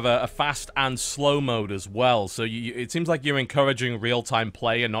also have a fast and slow mode as well, so it seems like you're encouraging real-time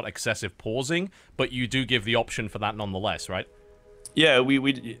play and not excessive pausing, but you do give the option for that nonetheless, right? Yeah, a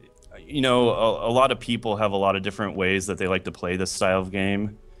lot of people have a lot of different ways that they like to play this style of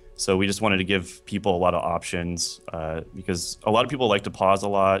game. So we just wanted to give people a lot of options because a lot of people like to pause a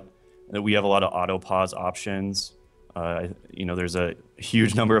lot. We have a lot of auto pause options. There's a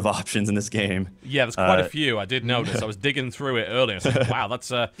huge number of options in this game. Yeah, there's quite a few. I did notice. I was digging through it earlier. I was like, wow, that's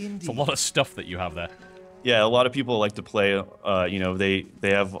a lot of stuff that you have there. Yeah, a lot of people like to play. They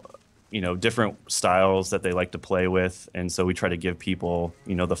have different styles that they like to play with, and so we try to give people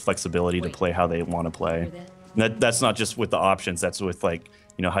the flexibility to play how they want to play. And that's not just with the options. That's with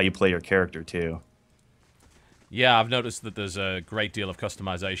how you play your character too. Yeah, I've noticed that there's a great deal of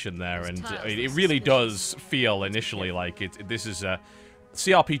customization there, and it really does feel initially like this is a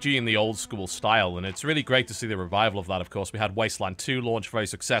CRPG in the old school style, and it's really great to see the revival of that. Of course, we had Wasteland 2 launch very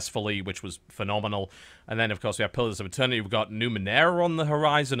successfully, which was phenomenal, and then of course we have Pillars of Eternity. We've got Numenera on the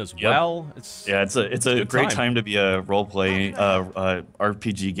horizon as well. It's a great time to be a role-playing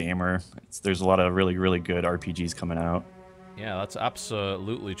RPG gamer. There's a lot of really, really good RPGs coming out. Yeah, that's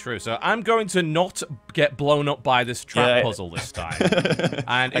absolutely true. So I'm going to not get blown up by this trap puzzle this time.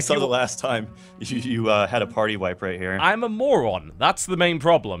 And I saw the last time you had a party wipe right here. I'm a moron. That's the main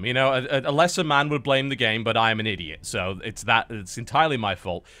problem. A lesser man would blame the game, but I'm an idiot. So it's entirely my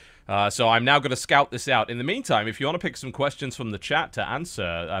fault. So I'm now going to scout this out. In the meantime, if you want to pick some questions from the chat to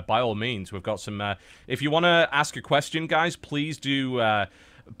answer, by all means, we've got some... if you want to ask a question, guys, please do...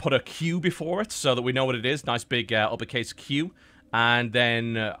 put a Q before it so that we know what it is. Nice big uppercase Q. And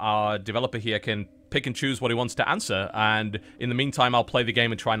then our developer here can pick and choose what he wants to answer. And in the meantime, I'll play the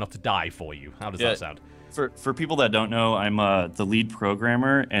game and try not to die for you. How does that sound? For people that don't know, I'm the lead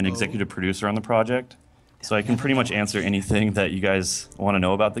programmer and executive producer on the project. So I can pretty much answer anything that you guys want to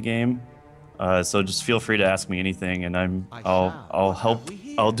know about the game. So just feel free to ask me anything, and I'll help.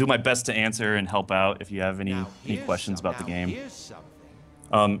 I'll do my best to answer and help out if you have any questions about the game.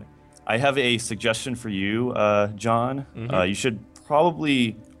 I have a suggestion for you, John. Mm-hmm. You should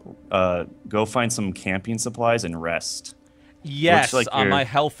probably go find some camping supplies and rest. Yes, like my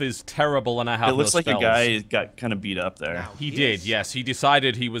health is terrible and I have no It looks like your spells. guy got kind of beat up there. He did, yes. He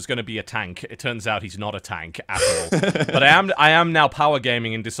decided he was going to be a tank. It turns out he's not a tank at all. But I am now power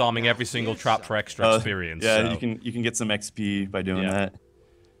gaming and disarming every single trap for extra experience. Yeah, so. you can get some XP by doing that.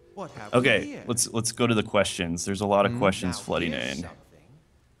 What have we Okay, here? let's go to the questions. There's a lot of questions flooding in.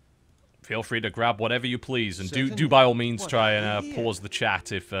 Feel free to grab whatever you please, and do Certainly. by all means What try have and we here? pause the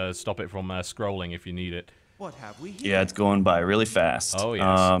chat if stop it from scrolling if you need it. What have we here? Yeah, it's going by really fast. Oh,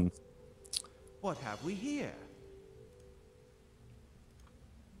 yes. What have we here?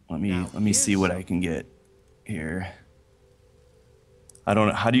 Let me see what I can get here. I don't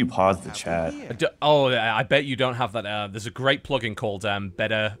know. How do you pause the chat? I bet you don't have that. There's a great plugin called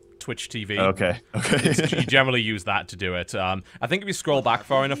Better Twitch TV. Okay. You generally use that to do it. I think if you scroll back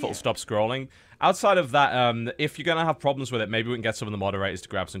far enough, it'll stop scrolling. Outside of that, if you're going to have problems with it, maybe we can get some of the moderators to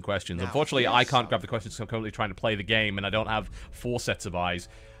grab some questions. Unfortunately, I can't grab the questions because I'm currently trying to play the game, and I don't have 4 sets of eyes.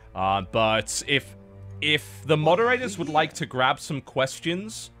 But if the moderators would like to grab some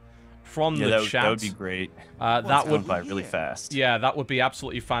questions from the chat, that would be great. That would go by really fast. Yeah, that would be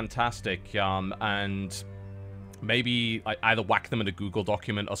absolutely fantastic. And maybe either whack them in a Google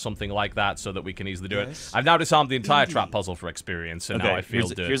document or something like that so that we can easily do it. I've now disarmed the entire trap puzzle for experience, and now I feel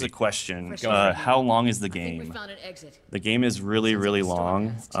dirty. Here's a question. How long is the I think we game? found an exit. The game is really, really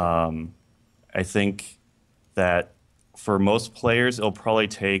long. I think that for most players, it'll probably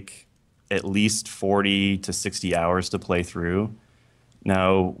take at least 40 to 60 hours to play through.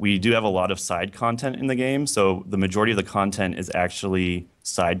 Now, we do have a lot of side content in the game, so the majority of the content is actually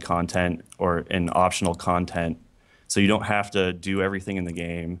side content or an optional content. So you don't have to do everything in the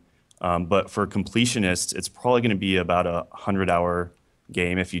game. But for completionists, it's probably going to be about a 100-hour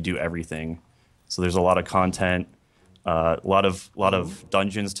game if you do everything. So there's a lot of content, a lot of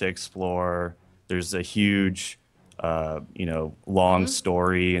dungeons to explore. There's a huge, long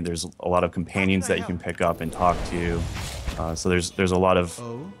story, and there's a lot of companions that you can pick up and talk to. So there's a lot of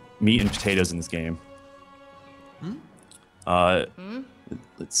meat and potatoes in this game.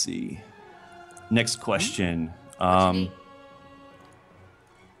 Let's see. Next question. Let's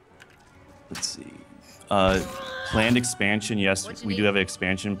see. Planned expansion. Yes, we do have an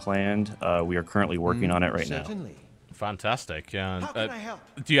expansion planned. We are currently working on it right now. Certainly. Fantastic. How can I help?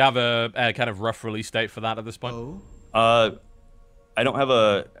 Do you have a kind of rough release date for that at this point? I don't have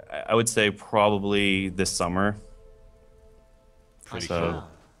I would say probably this summer. Pretty So, cool.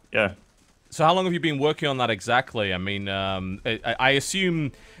 yeah. So how long have you been working on that exactly? I mean, I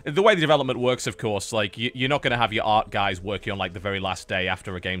assume the way the development works, of course, like you're not going to have your art guys working on like the very last day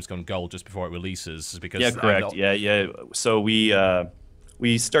after a game's gone gold just before it releases, because Yeah, correct. Yeah. So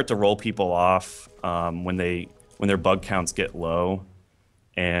we start to roll people off when their bug counts get low,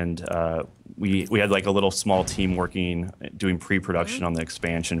 and we had like a little small team working doing pre-production on the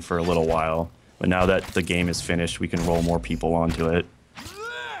expansion for a little while. But now that the game is finished, we can roll more people onto it.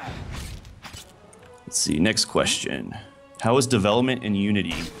 Let's see, next question. How is development in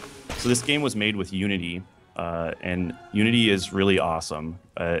Unity? So this game was made with Unity, and Unity is really awesome.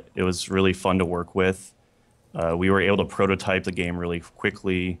 It was really fun to work with. We were able to prototype the game really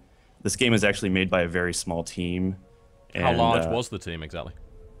quickly. This game is actually made by a very small team. And, how large was the team exactly?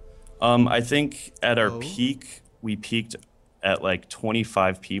 I think at our peak, we peaked at like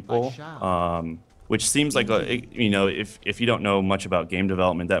 25 people, which seems like if you don't know much about game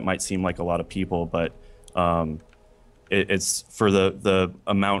development, that might seem like a lot of people, but it's for the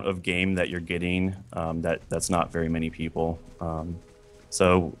amount of game that you're getting, that's not very many people.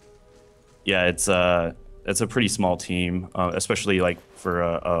 So yeah, it's a pretty small team, especially like for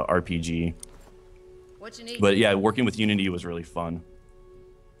a RPG. What you need? But yeah, working with Unity was really fun.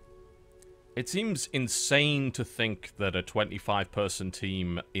 It seems insane to think that a 25-person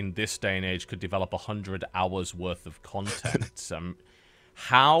team in this day and age could develop 100 hours worth of content.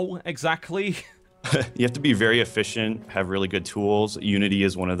 How exactly? You have to be very efficient, have really good tools. Unity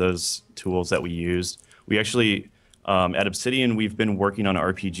is one of those tools that we used. We actually, at Obsidian, we've been working on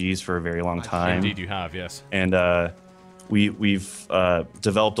RPGs for a very long time. Indeed you have, yes. And we've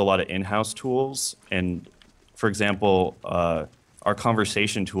developed a lot of in-house tools. And for example, our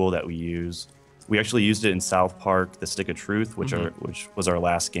conversation tool that we use, we actually used it in South Park, The Stick of Truth, which was our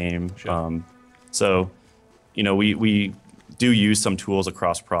last game. Sure. So, we do use some tools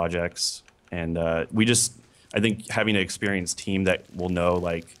across projects, and I think having an experienced team that will know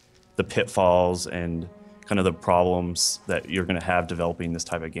like the pitfalls and kind of the problems that you're going to have developing this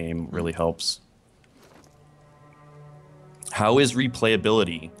type of game really helps. How is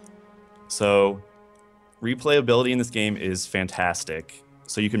replayability? So replayability in this game is fantastic.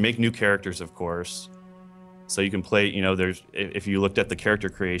 So you can make new characters, of course. So you can play, there's, if you looked at the character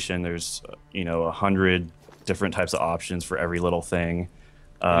creation, there's, 100 different types of options for every little thing.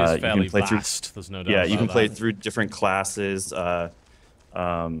 It is fairly you can play vast. There's no doubt. Yeah, you can play that. through different classes,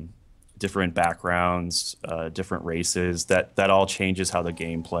 different backgrounds, different races. That all changes how the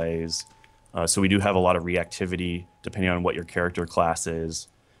game plays. So we do have a lot of reactivity depending on what your character class is.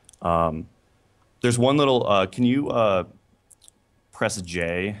 There's one little. Can you press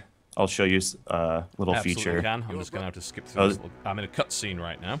J? I'll show you a little Absolutely feature. Can. I'm just gonna have to skip through this. I'm in a cutscene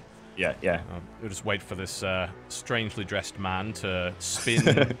right now. Yeah. We'll just wait for this strangely dressed man to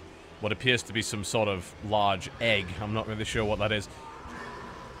spin what appears to be some sort of large egg. I'm not really sure what that is.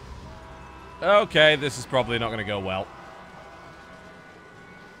 Okay, this is probably not going to go well.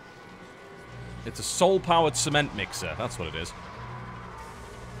 It's a soul-powered cement mixer. That's what it is.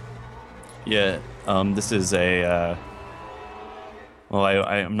 Yeah, this is a... well,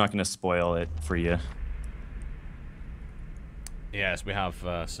 I'm not going to spoil it for you. Yes, we have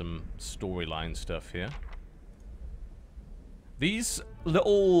some storyline stuff here. These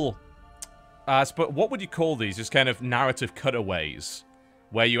little... but what would you call these? Just kind of narrative cutaways,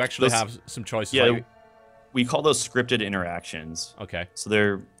 where you actually have some choices. Yeah, like... we call those scripted interactions. Okay. So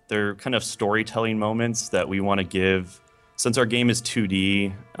they're kind of storytelling moments that we want to give. Since our game is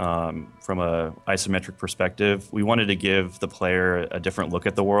 2D from a isometric perspective, we wanted to give the player a different look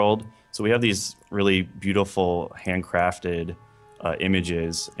at the world. So we have these really beautiful handcrafted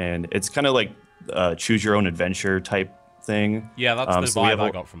images, and it's kind of like choose your own adventure type thing. Yeah, that's the vibe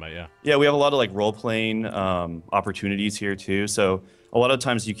I got from it, yeah. Yeah, we have a lot of like role-playing opportunities here too. So a lot of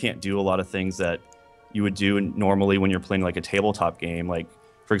times you can't do a lot of things that you would do normally when you're playing like a tabletop game. Like,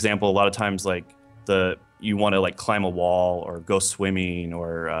 for example, a lot of times like you want to like climb a wall or go swimming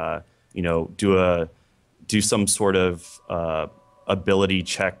or do some sort of ability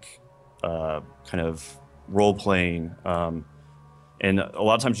check kind of role-playing. And a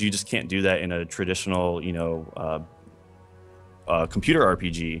lot of times you just can't do that in a traditional, computer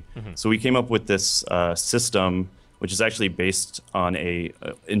RPG. Mm-hmm. So we came up with this system, which is actually based on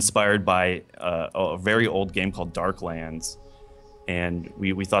inspired by a very old game called Darklands. And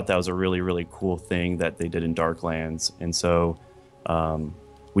we thought that was a really, really cool thing that they did in Darklands. And so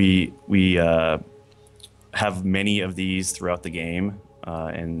we have many of these throughout the game,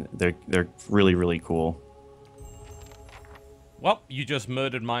 and they're really, really cool. Well, you just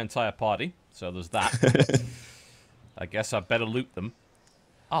murdered my entire party, so there's that. I guess I better loot them.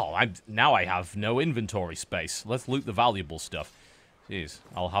 Oh, now I have no inventory space. Let's loot the valuable stuff. Jeez,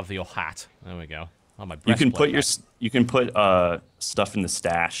 I'll have your hat. There we go. Oh, my you can put breastplate. you can put stuff in the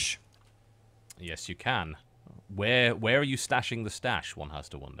stash. Yes, you can. Where are you stashing the stash? One has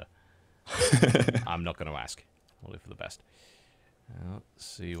to wonder. I'm not going to ask. We'll live for the best. Let's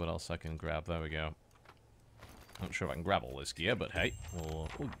see what else I can grab. There we go. Not sure if I can grab all this gear, but hey, we'll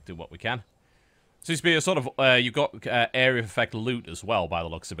do what we can. Seems to be a sort of, you've got area effect loot as well, by the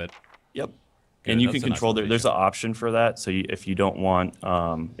looks of it. Yep. Good, and you can control, there's an option for that, so if you don't want,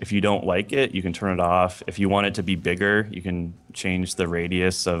 if you don't like it, you can turn it off. If you want it to be bigger, you can change the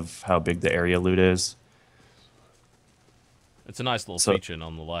radius of how big the area loot is. It's a nice little feature,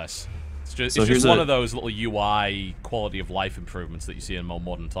 nonetheless. It's just one of those little UI quality of life improvements that you see in more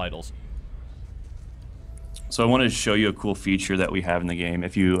modern titles. So I wanted to show you a cool feature that we have in the game.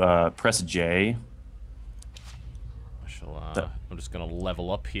 If you press J... I'm just going to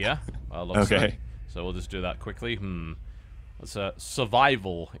level up here. Okay. So we'll just do that quickly. That's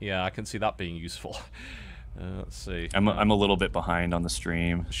survival. Yeah, I can see that being useful. Let's see. I'm a little bit behind on the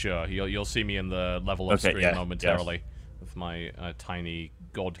stream. Sure, you'll see me in the level up screen momentarily with my tiny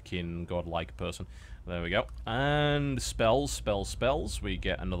godlike person. There we go. And spells. We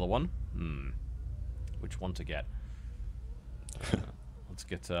get another one. Which one to get? Let's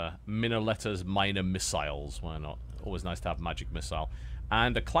get Minoletter's minor missiles. Why not? Always nice to have magic missile.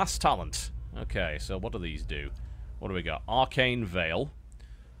 And a class talent. Okay, so what do these do? What do we got? Arcane Veil.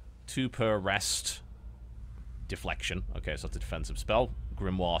 2 per rest. Deflection. Okay, so that's a defensive spell.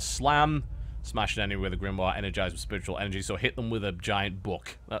 Grimoire Slam. Smash an enemy with a Grimoire. Energize with spiritual energy. So hit them with a giant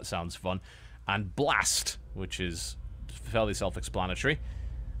book. That sounds fun. And Blast, which is fairly self-explanatory.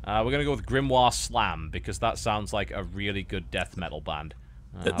 We're going to go with Grimoire Slam, because that sounds like a really good death metal band.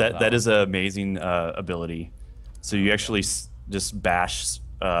 That is an amazing ability. So you actually just bash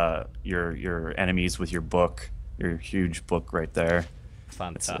your enemies with your book, your huge book right there.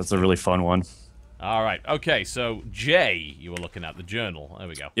 Fantastic. That's a really fun one. All right. Okay, so J, you were looking at the journal. There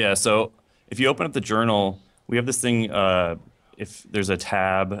we go. Yeah, so if you open up the journal, we have this thing if there's a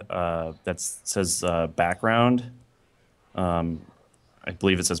tab that says background. I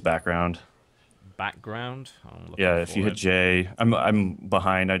believe it says background. Background? Yeah, if you hit J, I'm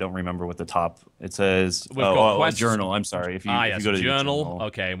behind. I don't remember what the top. It says. We've got journal. I'm sorry. If you yes, go to journal. your journal.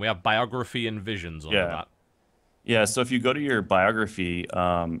 Okay, and we have biography and visions under that. Yeah. So if you go to your biography,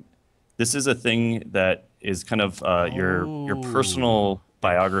 this is a thing that is kind of your personal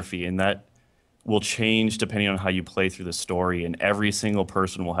biography, and that will change depending on how you play through the story. And every single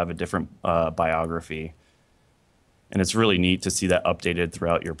person will have a different biography, and it's really neat to see that updated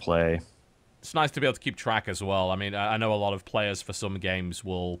throughout your play. It's nice to be able to keep track as well. I mean, I know a lot of players for some games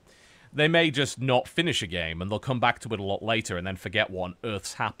they may just not finish a game, and they'll come back to it a lot later and then forget what on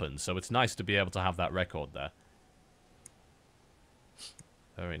earth's happened. So it's nice to be able to have that record there.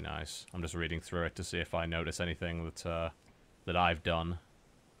 Very nice. I'm just reading through it to see if I notice anything that I've done.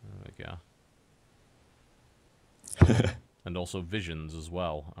 There we go. And also visions as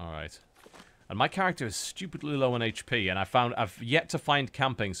well. All right. And my character is stupidly low on HP, and I've yet to find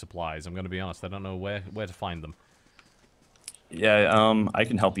camping supplies. I'm going to be honest. I don't know where to find them. Yeah, I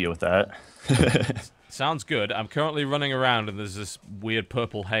can help you with that. Sounds good. I'm currently running around, and there's this weird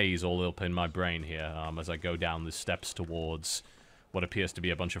purple haze all up in my brain here as I go down the steps towards what appears to be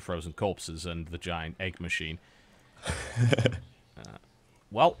a bunch of frozen corpses and the giant egg machine.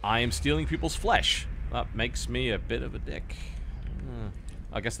 Well, I am stealing people's flesh. That makes me a bit of a dick.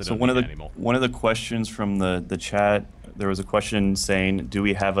 I guess they don't need it anymore. One of the questions from the chat, there was a question saying, do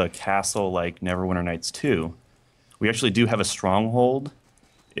we have a castle like Neverwinter Nights 2? We actually do have a stronghold.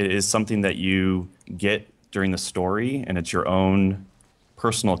 It is something that you get during the story, and it's your own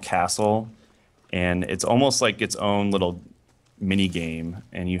personal castle. And it's almost like its own little mini game.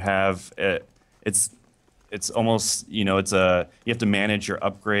 And you have it's almost, you know, you have to manage your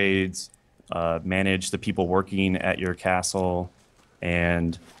upgrades, manage the people working at your castle.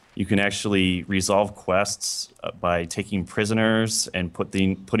 And you can actually resolve quests by taking prisoners and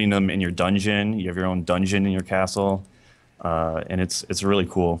putting them in your dungeon. You have your own dungeon in your castle, and it's really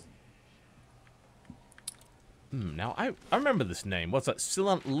cool. Now, I remember this name. What's that?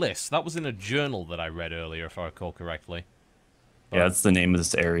 Silant Lys. That was in a journal that I read earlier, if I recall correctly. Yeah, that's the name of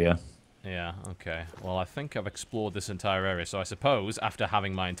this area. Yeah, okay. Well, I think I've explored this entire area, so I suppose, after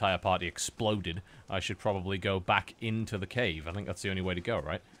having my entire party exploded, I should probably go back into the cave. I think that's the only way to go,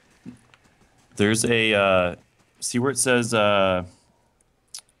 right? There's a, see where it says, there's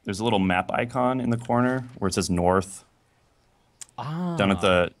a little map icon in the corner where it says north? Down at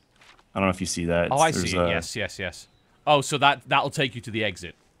the, I don't know if you see that. Oh, I see it. Yes. Oh, so that'll take you to the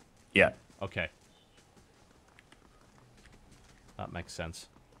exit. Yeah. Okay. That makes sense.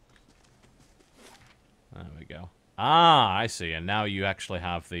 There we go. Ah, I see. And now you actually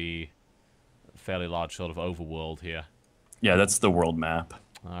have the fairly large sort of overworld here. Yeah, that's the world map.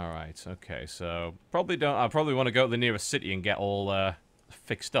 All right. Okay. So I probably want to go to the nearest city and get all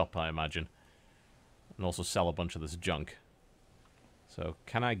fixed up, I imagine, and also sell a bunch of this junk. So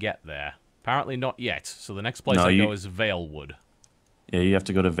can I get there? Apparently not yet. So the next place I go is Valewood. Yeah, you have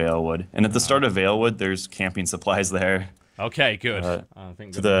to go to Valewood, and at the start of Valewood, there's camping supplies there. Okay, good. I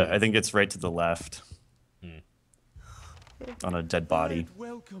think it's right to the left. On a dead body.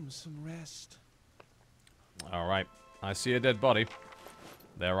 Welcome some rest. All right, I see a dead body.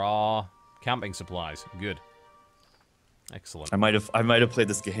 There are camping supplies. Good. Excellent. I might have played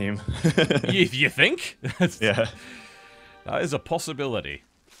this game. You think? Yeah. That is a possibility.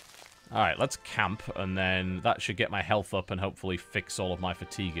 All right, let's camp, and then that should get my health up and hopefully fix all of my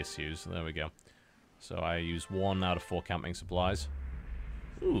fatigue issues. There we go. So I use 1 out of 4 camping supplies.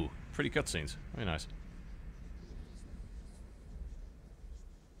 Ooh, pretty cutscenes. Very nice.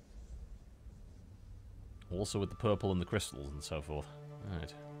 Also with the purple and the crystals and so forth.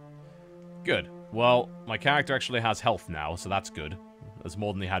 Alright. Good. Well, my character actually has health now, so that's good. That's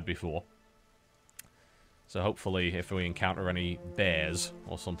more than he had before. So hopefully, if we encounter any bears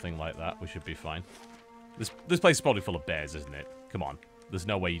or something like that, we should be fine. This place is probably full of bears, isn't it? Come on. There's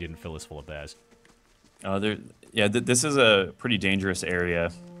no way you didn't fill this full of bears. This is a pretty dangerous area,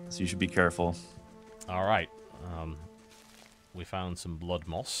 so you should be careful. Alright. We found some blood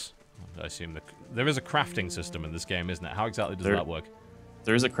moss. I assume there is a crafting system in this game, isn't it? How exactly does that work?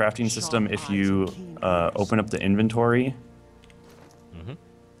 There is a crafting system if you open up the inventory.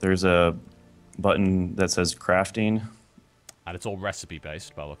 There's a button that says crafting. And it's all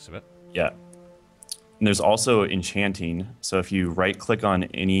recipe-based, by the looks of it. Yeah. And there's also enchanting. So if you right-click on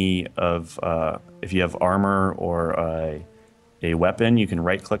any of, if you have armor or a weapon, you can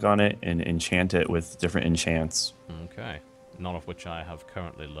right-click on it and enchant it with different enchants. Okay. None of which I have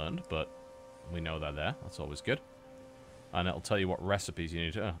currently learned, but we know they're there. That's always good. and it'll tell you what recipes you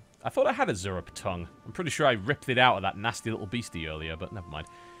need. I thought I had a Zurup tongue. I'm pretty sure I ripped it out of that nasty little beastie earlier, but never mind.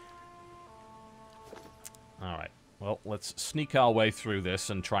 Alright, well, let's sneak our way through this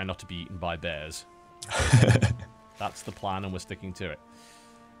and try not to be eaten by bears. That's the plan, and we're sticking to it.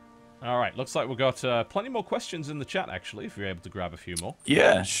 Alright, looks like we've got plenty more questions in the chat, actually, if you're able to grab a few more.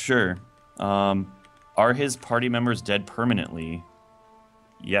 Yeah, sure. Are his party members dead permanently?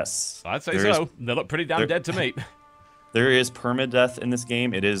 Yes. I'd say so. They look pretty damn dead to me. There is permadeath in this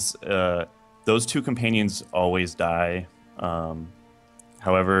game. It is, those two companions always die.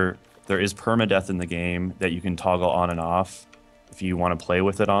 However, there is permadeath in the game that you can toggle on and off if you want to play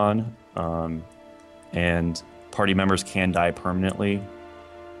with it on. And party members can die permanently.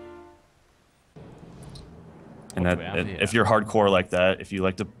 And that, if you're hardcore like that, if you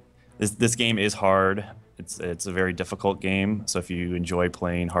like to, this game is hard. It's a very difficult game. So if you enjoy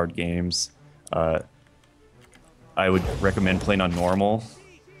playing hard games, I would recommend playing on normal.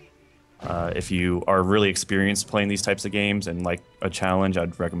 If you are really experienced playing these types of games and like a challenge,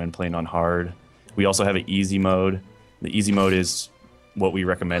 I'd recommend playing on hard. We also have an easy mode. The easy mode is what we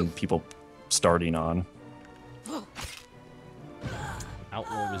recommend people starting on.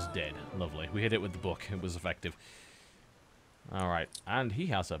 Outlaw is dead. Lovely. We hit it with the book. It was effective. Alright. And he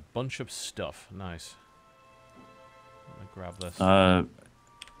has a bunch of stuff. Nice. I'm gonna grab this.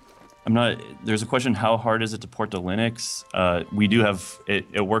 I'm not... There's a question, how hard is it to port to Linux? We do have...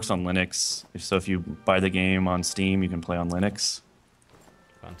 It works on Linux. So if you buy the game on Steam, you can play on Linux.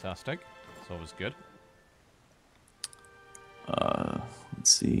 Fantastic. It's always good. Let's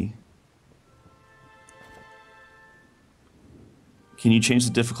see. Can you change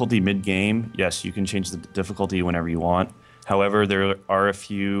the difficulty mid-game? Yes, you can change the difficulty whenever you want. However, there are a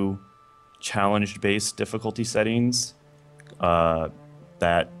few challenge-based difficulty settings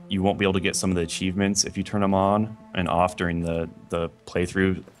that you won't be able to get some of the achievements if you turn them on and off during the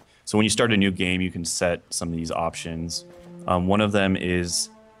playthrough. So when you start a new game, you can set some of these options. One of them is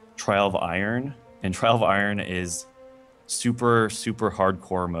Trial of Iron, and Trial of Iron is super, super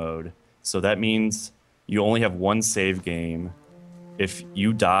hardcore mode. So that means you only have one save game. If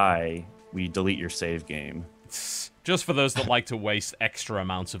you die, we delete your save game. Just for those that like to waste extra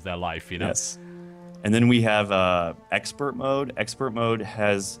amounts of their life, you know? Yes. And then we have expert mode. Expert mode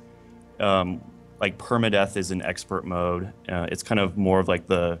has, like permadeath is in expert mode. It's kind of more of like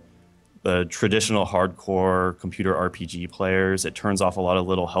the traditional hardcore computer RPG players. It turns off a lot of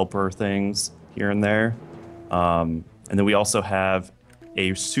little helper things here and there. And then we also have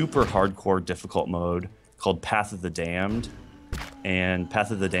a super hardcore difficult mode called Path of the Damned. And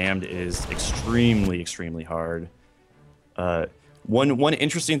Path of the Damned is extremely, extremely hard. One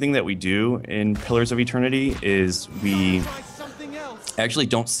interesting thing that we do in Pillars of Eternity is we actually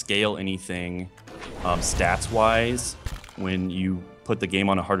don't scale anything stats-wise when you put the game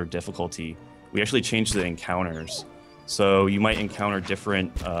on a harder difficulty. We actually change the encounters. So you might encounter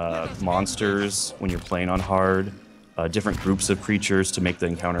different monsters when you're playing on hard, different groups of creatures to make the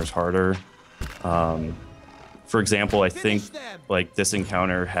encounters harder. For example, I think like this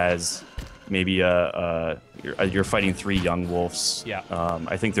encounter has maybe you're fighting 3 young wolves. Yeah.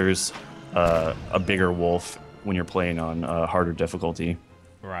 I think there's a bigger wolf when you're playing on harder difficulty.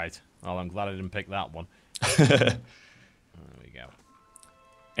 Right. Well, I'm glad I didn't pick that one. There we go.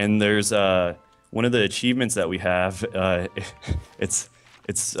 And there's one of the achievements that we have.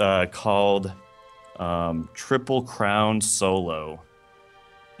 It's called Triple Crown Solo.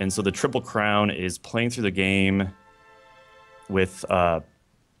 And so the Triple Crown is playing through the game with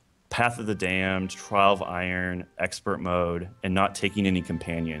Path of the Damned, Trial of Iron, Expert Mode, and not taking any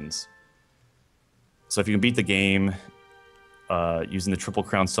companions. So if you can beat the game using the Triple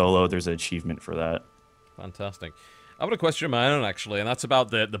Crown Solo, there's an achievement for that. Fantastic. I've got a question of my own, actually, and that's about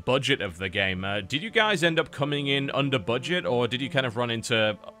the budget of the game. Did you guys end up coming in under budget, or did you kind of run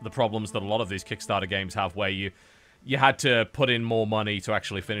into the problems that a lot of these Kickstarter games have, where you had to put in more money to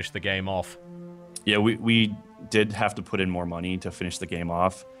actually finish the game off? Yeah, we did have to put in more money to finish the game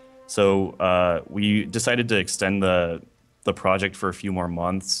off. So we decided to extend the project for a few more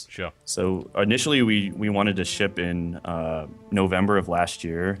months. Sure. So initially we wanted to ship in November of last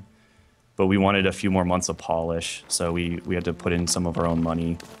year, but we wanted a few more months of polish, so we had to put in some of our own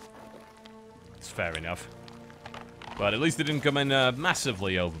money. It's fair enough. But at least it didn't come in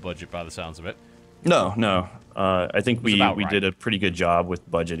massively over budget by the sounds of it. No. I think we right. did a pretty good job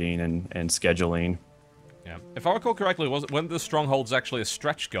with budgeting and scheduling. Yeah. If I recall correctly, when the Stronghold's actually a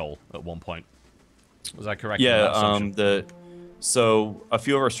stretch goal at one point? Was I correct? Yeah. So a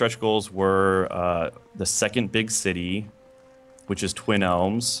few of our stretch goals were the second big city, which is Twin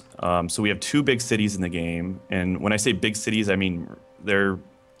Elms. So we have 2 big cities in the game, and when I say big cities, I mean they're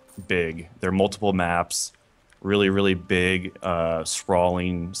big. They're multiple maps, really, really big,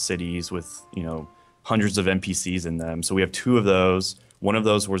 sprawling cities with, you know, hundreds of NPCs in them. So we have 2 of those. One of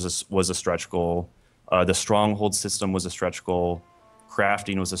those was a stretch goal. The stronghold system was a stretch goal.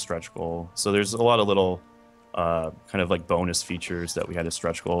 Crafting was a stretch goal. So there's a lot of little kind of like bonus features that we had as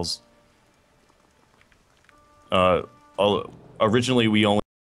stretch goals. Originally, we only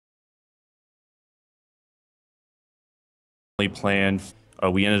planned.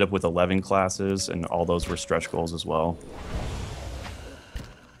 We ended up with 11 classes, and all those were stretch goals as well.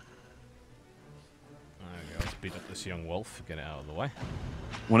 There we go. Let's beat up this young wolf. Get it out of the way.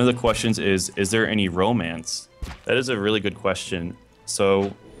 One of the questions is there any romance? That is a really good question.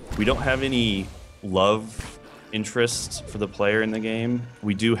 So we don't have any love interest for the player in the game.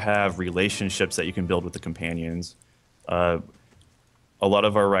 We do have relationships that you can build with the companions. A lot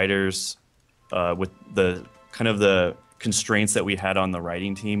of our writers, with the kind of the constraints that we had on the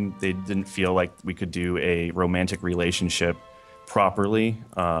writing team, they didn't feel like we could do a romantic relationship properly.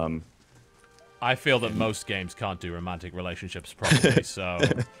 I feel that most games can't do romantic relationships properly, so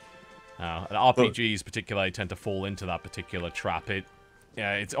RPGs particularly tend to fall into that particular trap.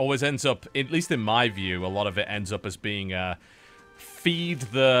 It always ends up, at least in my view, a lot of it ends up as being feed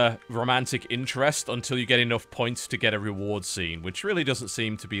the romantic interest until you get enough points to get a reward scene, which really doesn't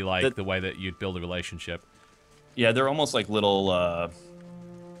seem to be like the way that you'd build a relationship. Yeah, they're almost like little,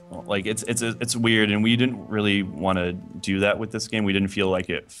 like it's weird, and we didn't really want to do that with this game. We didn't feel like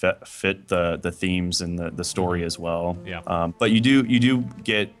it fit the themes and the story as well. Yeah. But you do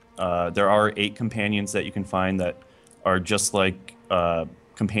get there are 8 companions that you can find that are just like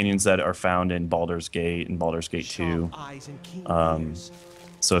companions that are found in Baldur's Gate and Baldur's Gate 2.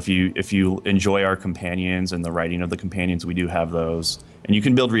 So if you enjoy our companions and the writing of the companions, we do have those, and you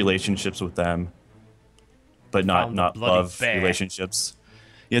can build relationships with them, but not love relationships.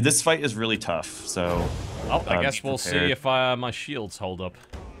 Yeah, this fight is really tough. So I guess we'll see if my shields hold up.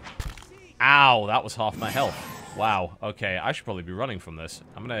 Ow, that was half my health. Wow. Okay, I should probably be running from this.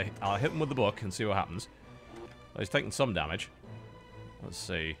 I'll hit him with the book and see what happens. Well, he's taking some damage. Let's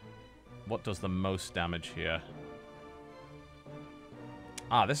see. What does the most damage here?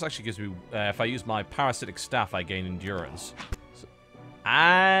 This actually gives me... if I use my parasitic staff, I gain endurance.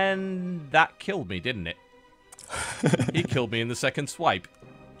 And that killed me, didn't it? He killed me in the second swipe.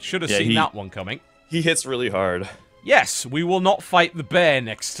 Should have seen that one coming. He hits really hard. Yes, we will not fight the bear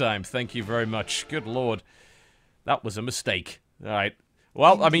next time. Thank you very much. Good lord. That was a mistake. Alright.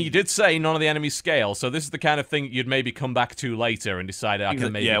 Well, I mean, you did say none of the enemies scale, so this is the kind of thing you'd maybe come back to later and decide I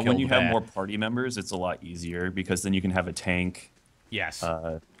can maybe kill when you the bear. have more party members, it's a lot easier, because then you can have a tank. Yes.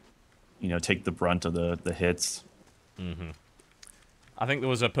 You know, take the brunt of the hits. Mm-hmm. I think there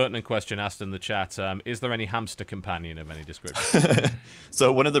was a pertinent question asked in the chat. Is there any hamster companion of any description?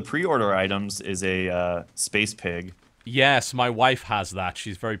 So one of the pre-order items is a space pig. Yes, my wife has that.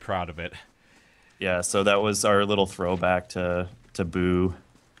 She's very proud of it. Yeah, so that was our little throwback to Boo.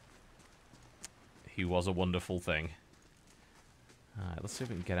 He was a wonderful thing. Alright, let's see if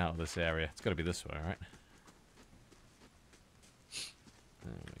we can get out of this area. It's got to be this way, right?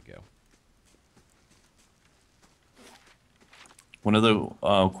 There we go. One of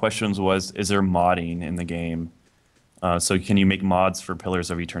the questions was, is there modding in the game? So can you make mods for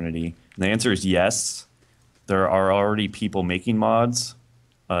Pillars of Eternity? And the answer is yes. There are already people making mods.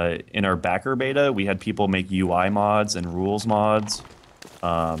 In our backer beta, we had people make UI mods and rules mods.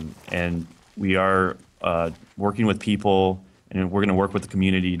 And we are working with people, and we're going to work with the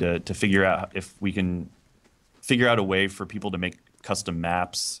community to figure out if we can figure out a way for people to make custom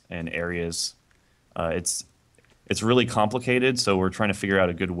maps and areas. It's really complicated, so we're trying to figure out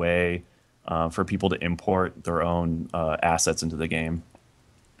a good way for people to import their own assets into the game.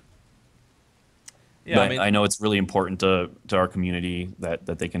 Yeah, but I know it's really important to our community that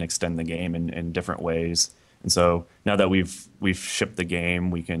they can extend the game in different ways. And so now that we've shipped the game,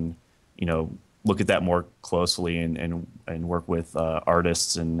 we can, you know, look at that more closely and work with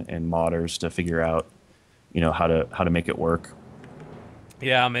artists and modders to figure out, you know, how to make it work.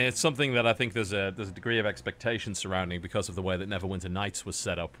 Yeah, I mean, it's something that I think there's a degree of expectation surrounding because of the way that Neverwinter Nights was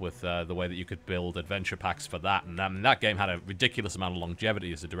set up with the way that you could build adventure packs for that, and that game had a ridiculous amount of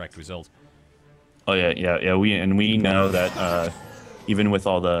longevity as a direct result. Oh yeah. We know that even with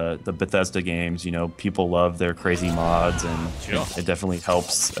all the Bethesda games, you know, people love their crazy mods, and it definitely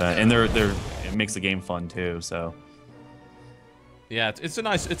helps. And it makes the game fun too. So yeah, it's a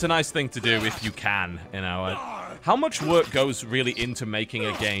nice thing to do if you can. You know, How much work goes really into making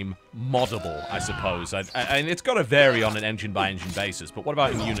a game moddable, I suppose? And it's got to vary on an engine-by-engine basis, but what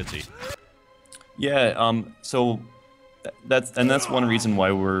about in Unity? Yeah, so that's one reason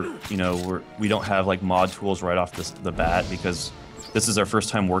why we don't have like mod tools right off the bat, because this is our first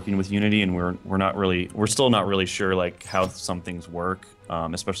time working with Unity, and we're still not really sure like how some things work,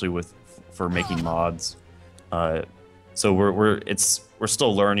 especially for making mods. So we're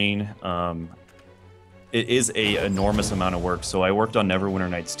still learning. It is a enormous amount of work. So I worked on Neverwinter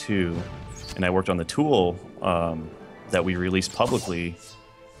Nights 2, and I worked on the tool that we released publicly,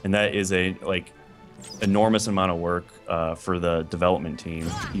 and that is a enormous amount of work for the development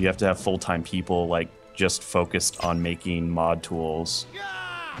team. You have to have full-time people like just focused on making mod tools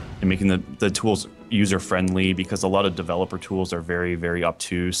and making the tools user-friendly, because a lot of developer tools are very, very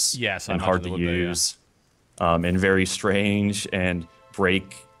obtuse and hard to use, and very strange and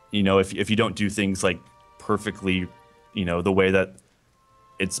break. You know, if you don't do things like perfectly, you know, the way that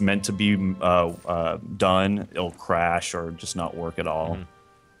it's meant to be done, it'll crash or just not work at all. Mm-hmm.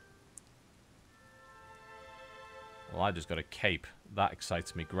 Well, I just got a cape. That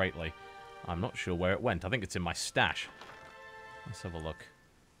excites me greatly. I'm not sure where it went. I think it's in my stash. Let's have a look.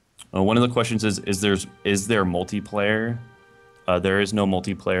 One of the questions is there multiplayer? There is no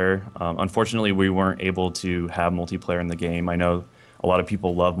multiplayer. Unfortunately, we weren't able to have multiplayer in the game. I know a lot of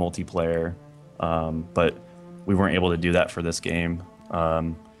people love multiplayer, but we weren't able to do that for this game,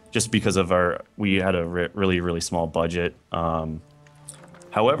 just because of we had a really, really small budget.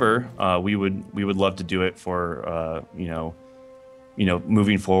 However, we would love to do it for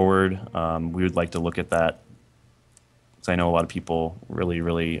moving forward. We would like to look at that, because I know a lot of people really,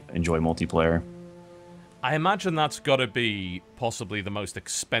 really enjoy multiplayer. I imagine that's got to be possibly the most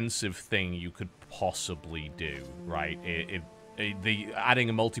expensive thing you could possibly do, right? Adding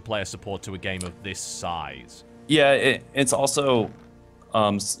a multiplayer support to a game of this size. Yeah, it's also,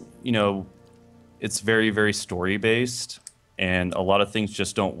 it's very, very story-based, and a lot of things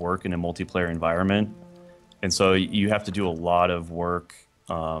just don't work in a multiplayer environment. And so you have to do a lot of work,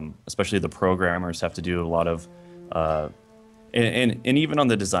 especially the programmers have to do a lot of, and even on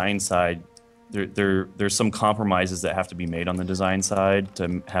the design side, there's some compromises that have to be made on the design side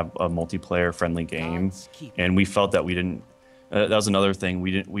to have a multiplayer-friendly game. And we felt that we didn't. That was another thing.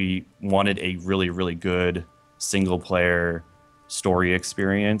 We wanted a really, really good single-player story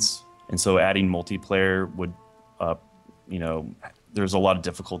experience, and so adding multiplayer would, there's a lot of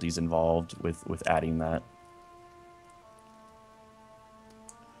difficulties involved with adding that.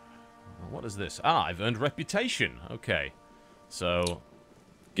 What is this? Ah, I've earned reputation. Okay, so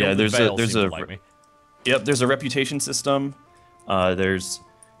yeah, there's a reputation system.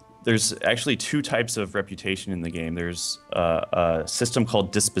 There's actually two types of reputation in the game. There's a system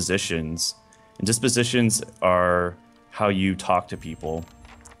called dispositions, and dispositions are how you talk to people.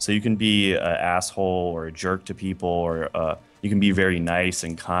 So you can be an asshole or a jerk to people, or you can be very nice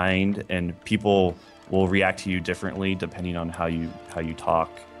and kind, and people will react to you differently depending on how you talk.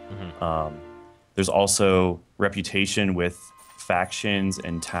 Mm-hmm. There's also reputation with factions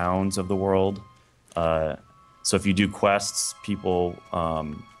and towns of the world. So if you do quests, people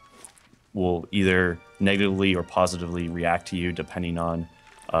will either negatively or positively react to you depending on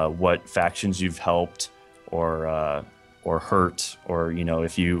what factions you've helped or hurt, or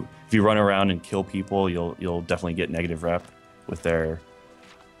if you run around and kill people, you'll definitely get negative rep with their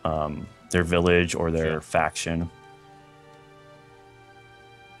village or their faction.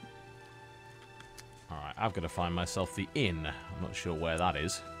 All right, I've got to find myself the inn. I'm not sure where that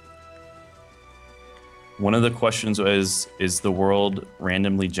is. One of the questions is the world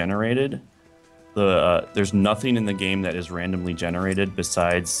randomly generated? There's nothing in the game that is randomly generated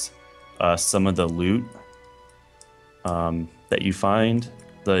besides some of the loot that you find.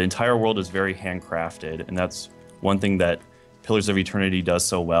 The entire world is very handcrafted, and that's one thing that Pillars of Eternity does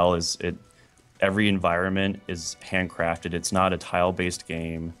so well, is every environment is handcrafted. It's not a tile-based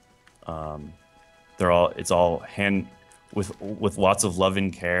game. It's all hand with lots of love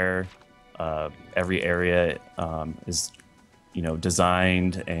and care. Every area is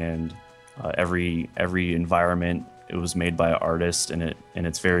designed, and every environment, it was made by an artist, and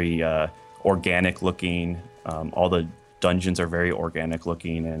it's very organic looking. All the dungeons are very organic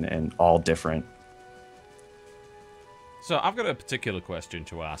looking and all different. So I've got a particular question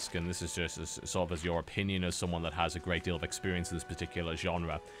to ask, and this is just sort of your opinion as someone that has a great deal of experience in this particular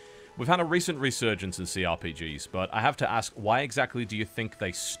genre. We've had a recent resurgence in CRPGs, but I have to ask, why exactly do you think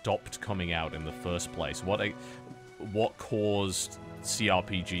they stopped coming out in the first place? What caused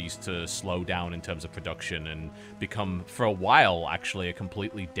CRPGs to slow down in terms of production and become, for a while, actually a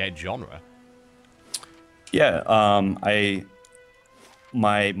completely dead genre? Yeah,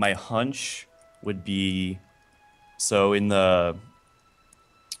 my hunch would be, so in the,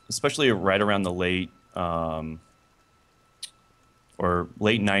 especially right around the late or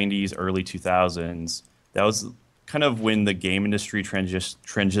late 90s, early 2000s, that was kind of when the game industry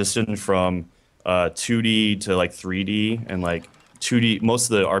transitioned from 2D to like 3D, and like 2D, most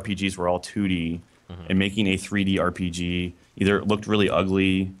of the RPGs were all 2D, and making a 3D RPG either it looked really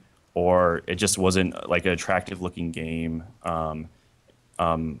ugly or it just wasn't like an attractive looking game.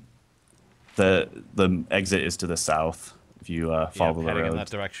 The exit is to the south if you follow the road. Heading in that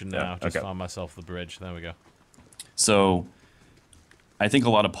direction now. Yeah, Just okay. found myself the bridge. There we go. So I think a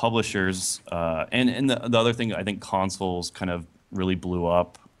lot of publishers, and the other thing, I think consoles kind of really blew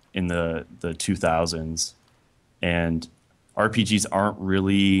up in the 2000s, and RPGs aren't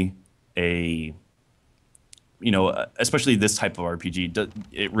really a, you know, especially this type of RPG,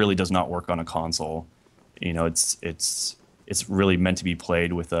 it really does not work on a console. You know, it's really meant to be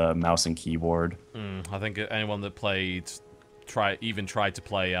played with a mouse and keyboard. I think anyone that tried to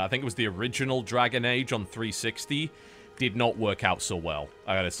play, I think it was the original Dragon Age on 360, did not work out so well,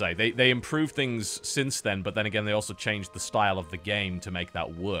 I gotta say. They improved things since then, but then again, they also changed the style of the game to make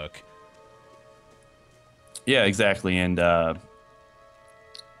that work. Yeah, exactly, and I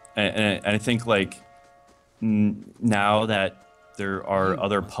think like now that there are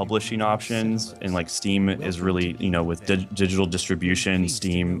other publishing options, and like Steam is really, you know, with digital distribution,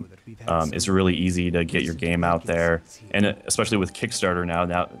 Steam is really easy to get your game out there, and especially with Kickstarter now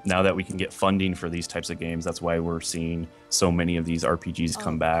that we can get funding for these types of games, that's why we're seeing so many of these RPGs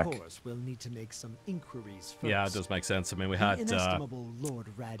come back. We'll need to make some inquiries first. Yeah, it does make sense. I mean, we had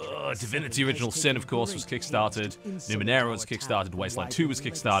Divinity Original Sin, of course, was kickstarted. Numenera was kickstarted. Wasteland 2 was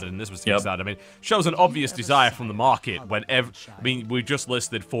kickstarted, and this was kickstarted. I mean, shows an obvious desire from the market. I mean, we just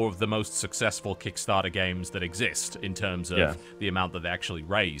listed 4 of the most successful Kickstarter games that exist in terms of the amount that they actually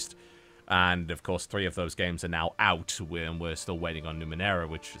raised. And, of course, 3 of those games are now out, and we're still waiting on Numenera,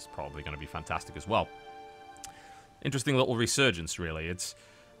 which is probably going to be fantastic as well. Interesting little resurgence, really. It's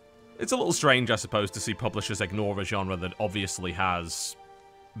a little strange, I suppose, to see publishers ignore a genre that obviously has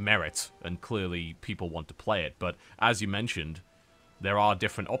merit, and clearly people want to play it. But, as you mentioned, there are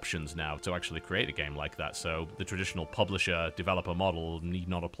different options now to actually create a game like that, so the traditional publisher-developer model need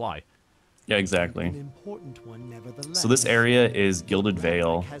not apply. Yeah, exactly. So this area is Gilded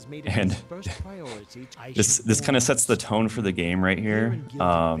Vale, and this kind of sets the tone for the game right here.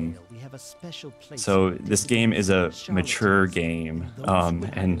 So this game is a mature game,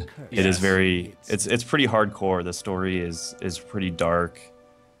 and it is it's pretty hardcore. The story is pretty dark,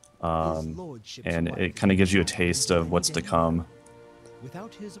 and it kind of gives you a taste of what's to come.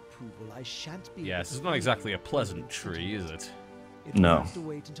 Without his approval, I shan't be. Yes, it's not exactly a pleasant tree, is it? No. Have to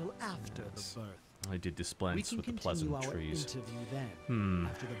wait until after the birth. I did dispense with the pleasant trees.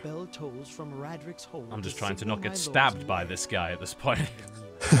 After the bell tolls from Radric's hold, I'm just trying to not get stabbed by this guy at this point.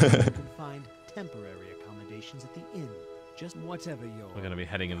 You can find temporary accommodations at the inn. Just whatever your We're going to be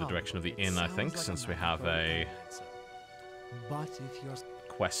heading in the direction of the inn, I think, since we have a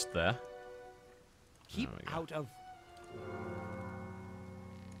quest there. Keep out of.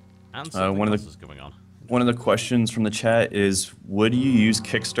 And something else is going on. One of the questions from the chat is, would you use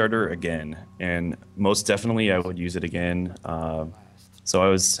Kickstarter again? And most definitely I would use it again. So I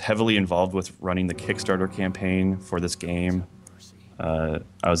was heavily involved with running the Kickstarter campaign for this game. I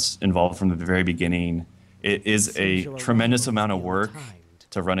was involved from the very beginning. It is a tremendous amount of work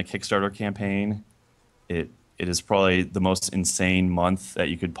to run a Kickstarter campaign. It is probably the most insane month that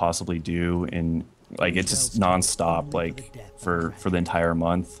you could possibly do, in like it's just nonstop, like for the entire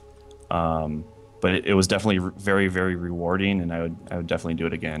month. But it was definitely very, very rewarding, and I would definitely do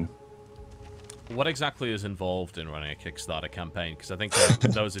it again. What exactly is involved in running a Kickstarter campaign? Because I think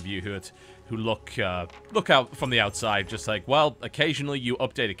those of you who look out from the outside, just like, well, occasionally you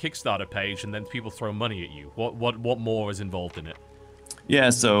update a Kickstarter page and then people throw money at you. What more is involved in it?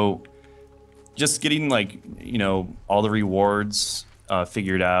 Yeah, so just getting, like, you know, all the rewards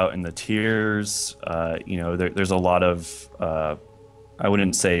figured out, and the tiers. You know, there's a lot of I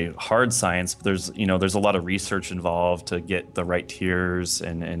wouldn't say hard science, but there's a lot of research involved to get the right tiers,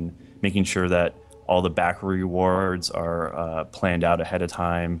 and making sure that all the back rewards are planned out ahead of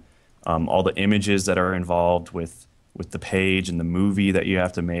time. All the images that are involved with the page and the movie that you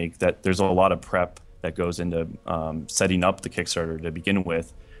have to make. That there's a lot of prep that goes into setting up the Kickstarter to begin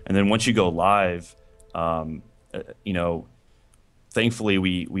with, and then once you go live, you know, thankfully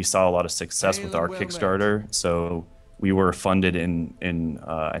we saw a lot of success with our Kickstarter. So we were funded in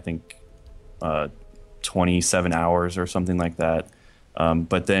I think 27 hours or something like that.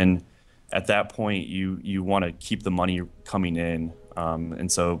 But then at that point, you want to keep the money coming in,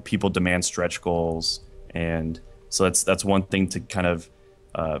 and so people demand stretch goals, and so that's one thing to kind of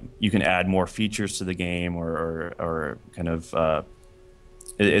you can add more features to the game, or kind of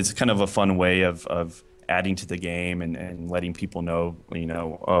it's kind of a fun way of adding to the game and letting people know,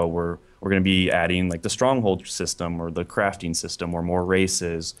 oh, we're going to be adding like the stronghold system or the crafting system or more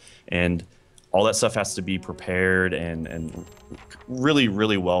races, and all that stuff has to be prepared and really,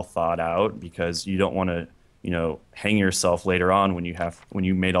 really well thought out, because you don't want to, hang yourself later on when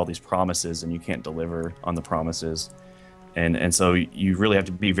you made all these promises and you can't deliver on the promises. And so you really have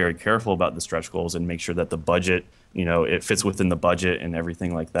to be very careful about the stretch goals and make sure that the budget, it fits within the budget and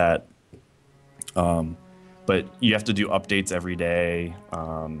everything like that. But you have to do updates every day,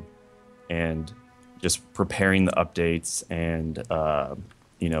 and just preparing the updates and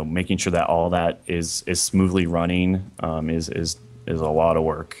making sure that all that is smoothly running is a lot of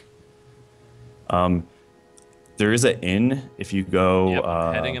work. There is an inn if you go.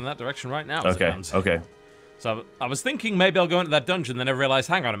 Yep, heading in that direction right now. Okay. Okay. So I was thinking maybe I'll go into that dungeon, then I realized,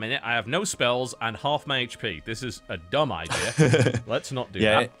 hang on a minute, I have no spells and half my HP. This is a dumb idea. Let's not do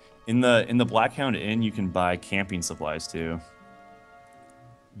that. In the Blackhound Inn, you can buy camping supplies too.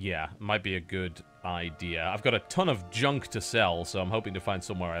 Yeah, might be a good idea. I've got a ton of junk to sell, so I'm hoping to find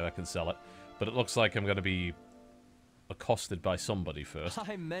somewhere I can sell it. But it looks like I'm going to be accosted by somebody first.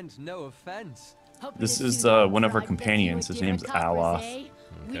 I meant no offense. This is one of our companions. His name's Aloth.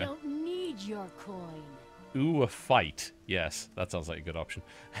 We don't need your coin. Ooh, a fight. Yes, that sounds like a good option.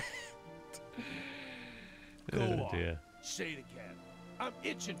 Go on. Dear. Say it again. I'm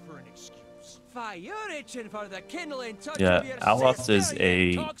itching for an excuse. Fire, you're itching for the kindling touch Yeah, of your Aloth is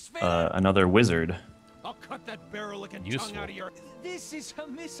sister. another wizard. I'll cut that barrel-looking Useful. tongue out of your... This is a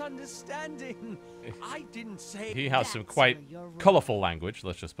misunderstanding. I didn't say... He has some That's quite where you're wrong. colourful language,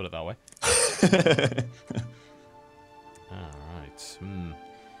 let's just put it that way. Alright.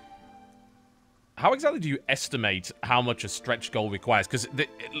 How exactly do you estimate how much a stretch goal requires? Because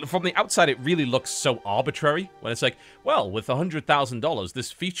from the outside, it really looks so arbitrary. When it's like, well, with $100,000,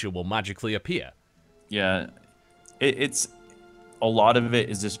 this feature will magically appear. Yeah, it's a lot of it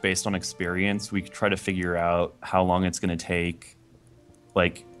is just based on experience. We try to figure out how long it's going to take.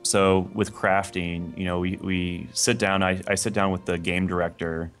 Like, so with crafting, we sit down. I sit down with the game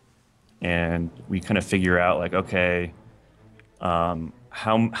director, and we kind of figure out like, okay,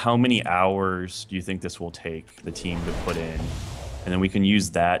 how many hours do you think this will take the team to put in? And then we can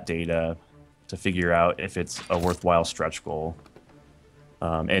use that data to figure out if it's a worthwhile stretch goal.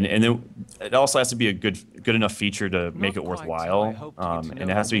 And then it also has to be a good enough feature to make it worthwhile. And it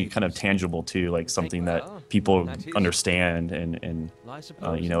has to be kind of tangible too, like something that people understand. And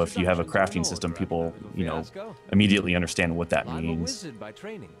if you have a crafting system, people immediately understand what that I'm a means. wizard by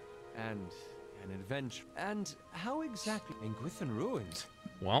training, and an adventure. And how exactly in Gwithan ruins?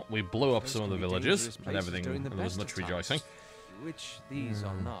 Well, we blew up Those some of can the be villages dangerous and places everything. during the There was best much of times, rejoicing. Which these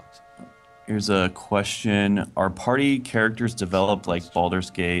are not. Here's a question. Are party characters developed like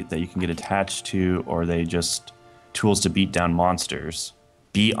Baldur's Gate that you can get attached to, or are they just tools to beat down monsters?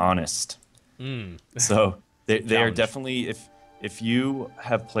 Be honest. So they are definitely, if you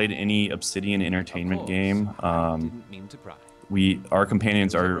have played any Obsidian Entertainment game, Didn't mean to pry. our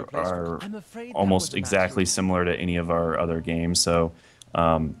companions are I'm afraid that almost was exactly similar to any of our other games. So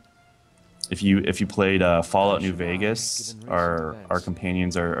if you played Fallout New Vegas, our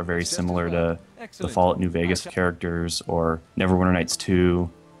companions are very similar to the Fallout New Vegas characters, or Neverwinter Nights 2,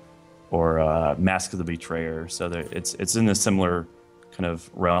 or Mask of the Betrayer. So it's in a similar kind of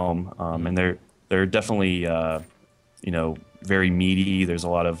realm, and they're definitely very meaty. There's a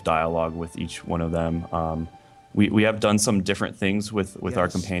lot of dialogue with each one of them. We have done some different things with our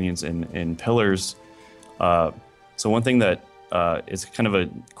companions in Pillars. So one thing that is kind of a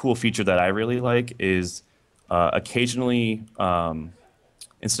cool feature that I really like is occasionally,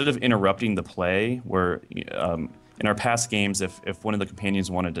 instead of interrupting the play, where in our past games, if one of the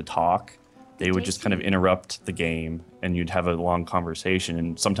companions wanted to talk, they would just kind of interrupt the game, and you'd have a long conversation.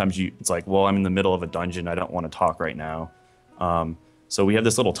 And sometimes it's like, well, I'm in the middle of a dungeon, I don't want to talk right now. So we have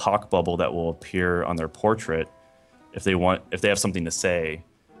this little talk bubble that will appear on their portrait if they have something to say,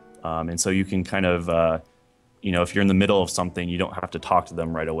 and so you can kind of if you're in the middle of something, you don't have to talk to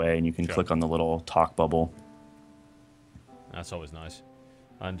them right away, and you can click on the little talk bubble. That's always nice.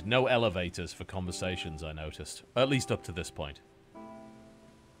 And no elevators for conversations, I noticed. At least up to this point.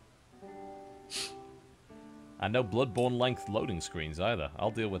 And no Bloodborne-length loading screens either.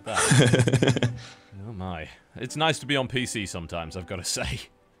 I'll deal with that. Oh my. It's nice to be on PC sometimes, I've got to say.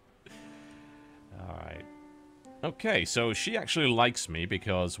 Alright. Okay, so she actually likes me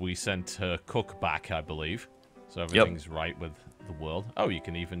because we sent her cook back, I believe. So everything's right with the world. Oh, you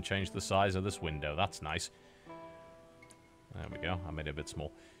can even change the size of this window. That's nice. There we go. I made it a bit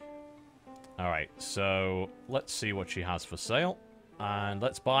small. Alright, so let's see what she has for sale. And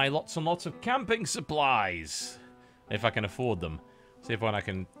let's buy lots and lots of camping supplies. If I can afford them. See if when I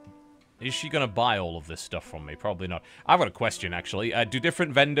can... Is she going to buy all of this stuff from me? Probably not. I've got a question, actually. Do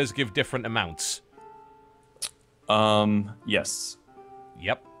different vendors give different amounts? Yes.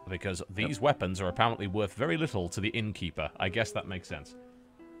 Yep, because these weapons are apparently worth very little to the innkeeper. I guess that makes sense.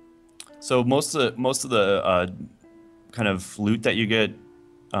 So most of the kind of loot that you get,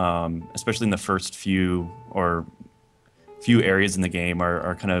 especially in the first few areas in the game,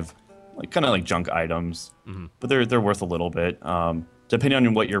 are kind of like junk items, but they're worth a little bit. Depending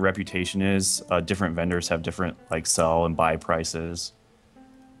on what your reputation is, different vendors have different like sell and buy prices.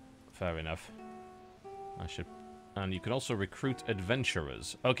 Fair enough. And you can also recruit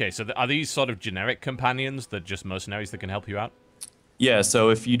adventurers. Okay, so are these sort of generic companions that just mercenaries that can help you out? Yeah. So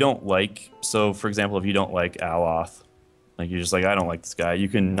if you don't like, for example, if you don't like Aloth, like you're just like, I don't like this guy, you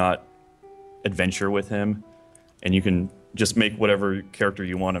can not adventure with him, and you can just make whatever character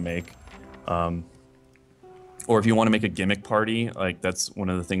you want to make. Or if you want to make a gimmick party, like that's one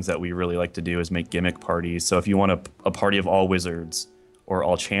of the things that we really like to do is make gimmick parties. So if you want a party of all wizards or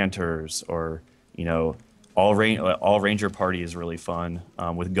all chanters, or all ranger party is really fun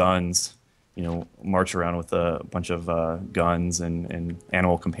with guns. March around with a bunch of guns and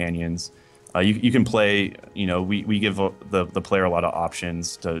animal companions. You can play. We give the player a lot of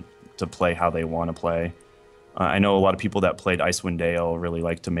options to play how they want to play. I know a lot of people that played Icewind Dale really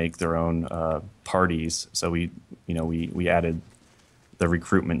like to make their own parties, so we added the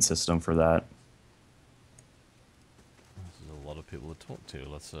recruitment system for that. This is a lot of people to talk to.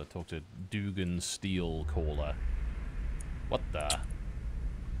 Let's talk to Dugan Steelcaller. What the?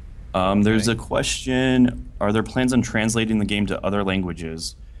 There's a question: are there plans on translating the game to other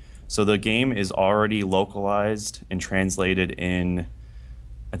languages? So the game is already localized and translated in,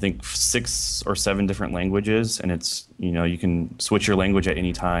 I think, 6 or 7 different languages, and it's you can switch your language at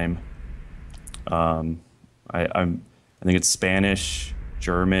any time. I think it's Spanish,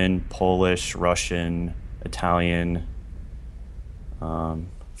 German, Polish, Russian, Italian,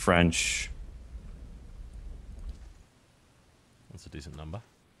 French. That's a decent number.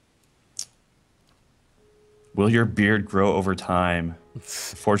 Will your beard grow over time?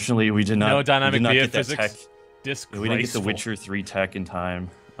 Fortunately, we did not. No dynamic beard get that physics. tech. Disgraceful. We didn't get the Witcher 3 tech in time.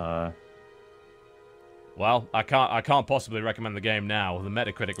 Well, I can't possibly recommend the game now. The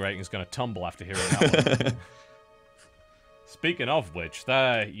Metacritic rating is going to tumble after hearing that one. Speaking of which,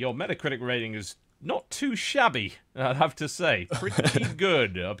 your Metacritic rating is not too shabby, I'd have to say. Pretty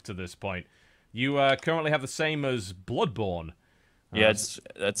good up to this point. You currently have the same as Bloodborne. Yeah,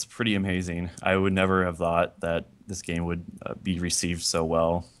 that's pretty amazing. I would never have thought that this game would be received so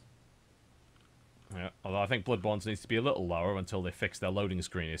well. Yeah, although I think Bloodborne's needs to be a little lower until they fix their loading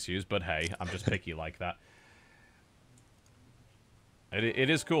screen issues, but hey, I'm just picky like that. It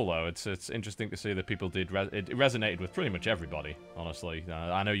is cool, though. It's interesting to see that people did... it resonated with pretty much everybody, honestly.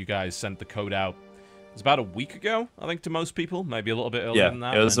 I know you guys sent the code out... It was about a week ago, I think, to most people. Maybe a little bit earlier than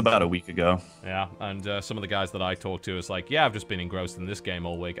that. Yeah, it was about a week ago. Yeah, and some of the guys that I talked to is like, yeah, I've just been engrossed in this game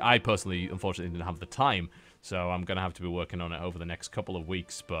all week. I personally, unfortunately, didn't have the time, so I'm going to have to be working on it over the next couple of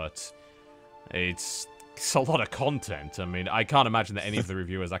weeks, but... It's a lot of content. I mean, I can't imagine that any of the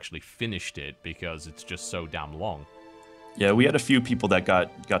reviewers actually finished it because it's just so damn long. Yeah, we had a few people that got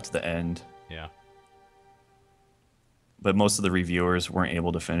to the end. Yeah. But most of the reviewers weren't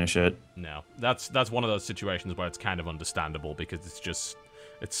able to finish it. No. That's one of those situations where it's kind of understandable because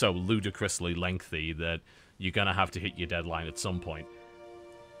it's so ludicrously lengthy that you're going to have to hit your deadline at some point.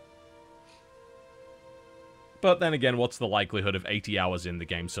 But then again, what's the likelihood of 80 hours in the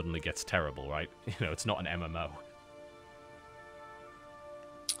game suddenly gets terrible, right? It's not an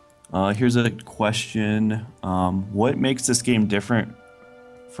MMO. Here's a question. What makes this game different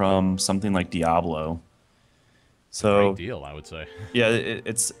from something like Diablo? So, great deal, I would say. Yeah,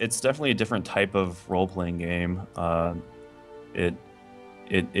 it's definitely a different type of role-playing game. It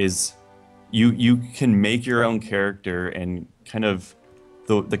is... You can make your own character and kind of...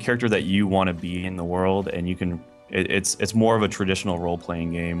 the character that you want to be in the world, and you can it's more of a traditional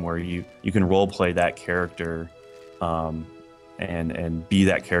role-playing game where you can role-play that character and be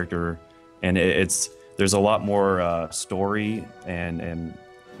that character, and there's a lot more story and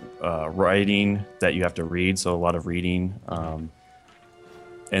writing that you have to read, so a lot of reading,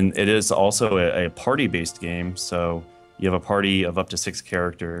 and it is also a party-based game, so you have a party of up to 6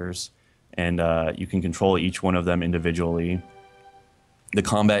 characters. and you can control each one of them individually. The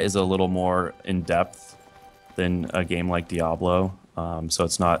combat is a little more in-depth than a game like Diablo, so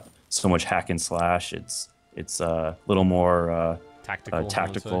it's not so much hack and slash. It's a little more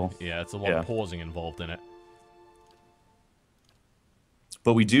tactical. Yeah, it's a lot of pausing involved in it.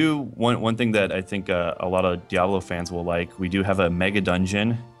 But we do, one thing that I think a lot of Diablo fans will like, we do have a mega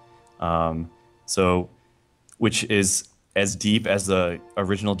dungeon, which is as deep as the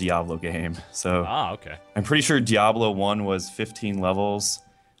original Diablo game. So okay. I'm pretty sure Diablo 1 was 15 levels.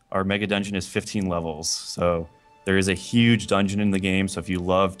 Our mega dungeon is 15 levels. So there is a huge dungeon in the game. So if you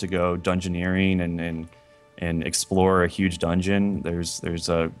love to go dungeoneering and explore a huge dungeon, there's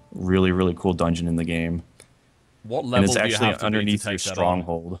a really, really cool dungeon in the game. What level and it's do you actually have to underneath be to your take that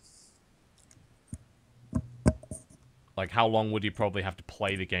stronghold. Like, how long would you probably have to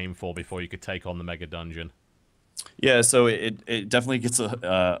play the game for before you could take on the mega dungeon? Yeah, so it definitely gets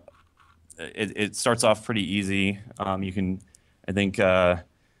it starts off pretty easy. You can, I think, you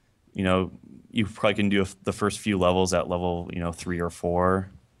probably can do the first few levels at level 3 or 4,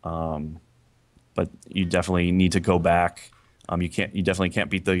 but you definitely need to go back. You definitely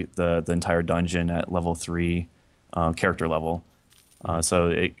can't beat the entire dungeon at level 3 character level. So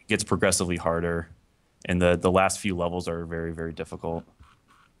it gets progressively harder, and the last few levels are very, very difficult.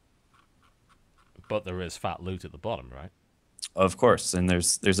 But there is fat loot at the bottom, right? Of course, and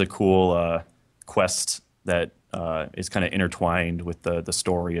there's a cool quest that is kind of intertwined with the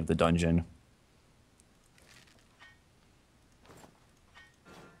story of the dungeon.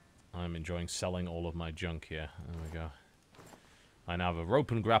 I'm enjoying selling all of my junk here. There we go. I now have a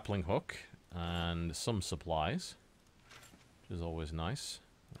rope and grappling hook and some supplies, which is always nice.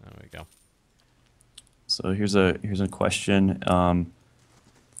 There we go. So here's a question.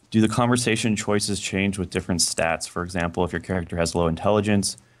 Do the conversation choices change with different stats? For example, if your character has low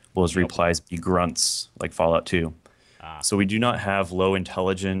intelligence, will his replies be grunts like Fallout 2? So we do not have low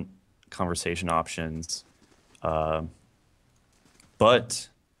intelligent conversation options, but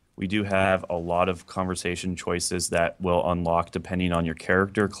we do have a lot of conversation choices that will unlock depending on your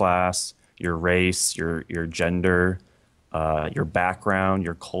character class, your race, your gender, your background,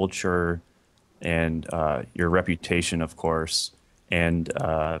 your culture, and your reputation, of course. And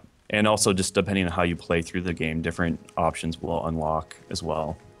also just depending on how you play through the game, different options will unlock as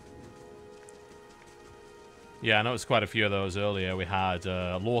well. Yeah, I noticed quite a few of those earlier. We had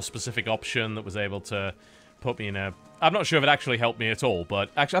a lore-specific option that was able to put me in a... I'm not sure if it actually helped me at all, but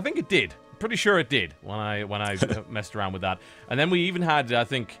actually I think it did. Pretty sure it did when I messed around with that. And then we even had, I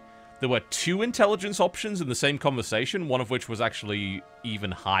think, there were 2 intelligence options in the same conversation, one of which was actually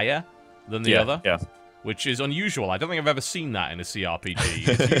even higher than the other. Yeah. Which is unusual. I don't think I've ever seen that in a CRPG.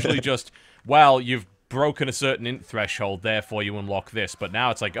 It's usually just, well, you've broken a certain int threshold, therefore you unlock this. But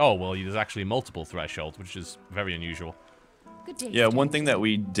now it's like, oh, well, there's actually multiple thresholds, which is very unusual. Good day, Yeah, one thing that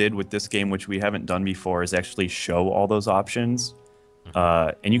we did with this game, which we haven't done before, is actually show all those options.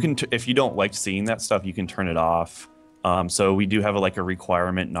 And you can, if you don't like seeing that stuff, you can turn it off. So we do have a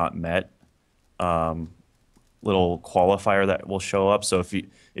requirement not met little qualifier that will show up. So if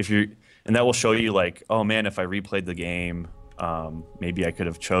you and that will show you like, oh man, if I replayed the game, maybe I could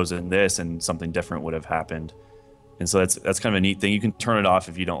have chosen this and something different would have happened. And so that's kind of a neat thing. You can turn it off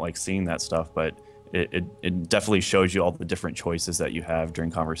if you don't like seeing that stuff, but it definitely shows you all the different choices that you have during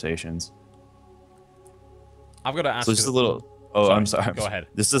conversations. I've got to ask. So just a little. Oh, sorry, I'm sorry. Go ahead.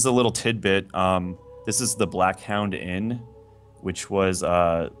 This is a little tidbit. This is the Black Hound Inn, which was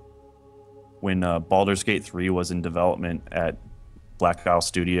when Baldur's Gate 3 was in development at Black Isle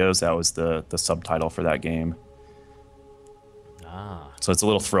Studios. That was the subtitle for that game. So it's a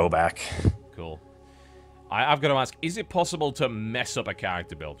little throwback. Cool. I've got to ask, is it possible to mess up a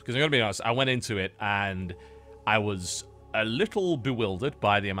character build? Because I'm going to be honest, I went into it and I was a little bewildered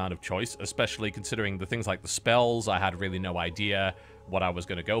by the amount of choice, especially considering the things like the spells. I had really no idea what I was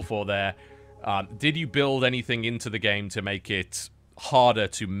going to go for there. Did you build anything into the game to make it harder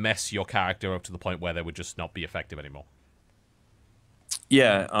to mess your character up to the point where they would just not be effective anymore?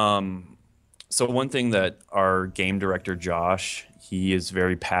 Yeah. So one thing that our game director, Josh, he is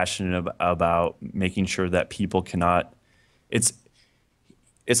very passionate about making sure that people cannot... It's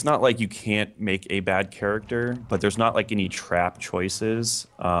not like you can't make a bad character, but there's not like any trap choices.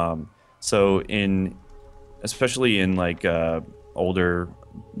 So especially in older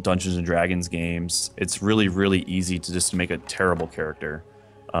Dungeons and Dragons games, it's really, really easy to just make a terrible character.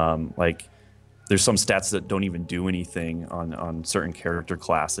 There's some stats that don't even do anything on certain character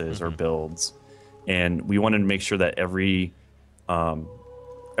classes or builds. And we wanted to make sure that every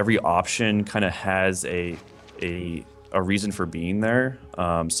option kind of has a a reason for being there.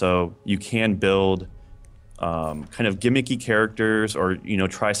 So you can build kind of gimmicky characters, or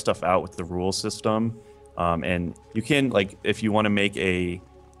try stuff out with the rule system. And you can, like, if you want to make a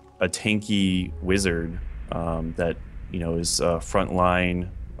tanky wizard that is a frontline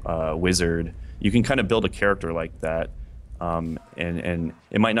wizard, you can kind of build a character like that. And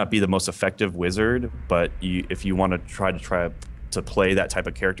it might not be the most effective wizard, but if you want to try to play that type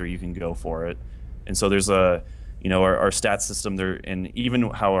of character, you can go for it. And so there's our stat system there, and even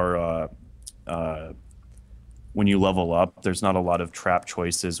how our when you level up, there's not a lot of trap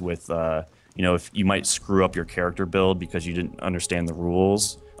choices with if you might screw up your character build because you didn't understand the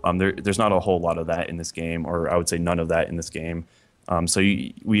rules. There's not a whole lot of that in this game, or I would say none of that in this game. So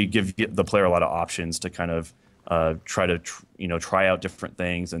we give the player a lot of options to kind of try out different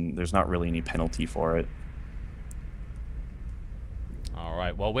things, and there's not really any penalty for it. All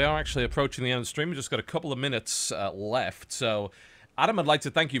right, well, we are actually approaching the end of the stream. We've just got a couple of minutes left. So, Adam, I'd like to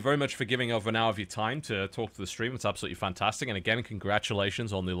thank you very much for giving over an hour of your time to talk to the stream. It's absolutely fantastic. And again,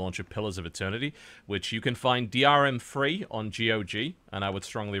 congratulations on the launch of Pillars of Eternity, which you can find DRM free on GOG. And I would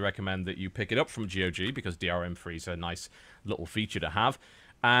strongly recommend that you pick it up from GOG, because DRM free is a nice little feature to have.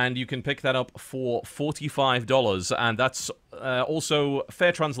 And you can pick that up for $45, and that's also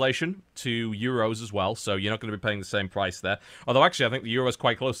fair translation to euros as well, so you're not going to be paying the same price there. Although, actually, I think the euro is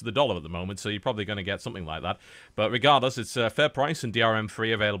quite close to the dollar at the moment, so you're probably going to get something like that. But regardless, it's a fair price and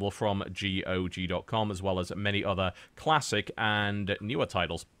DRM-free, available from GOG.com, as well as many other classic and newer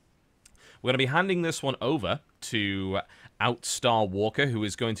titles. We're going to be handing this one over to Outstar Walker, who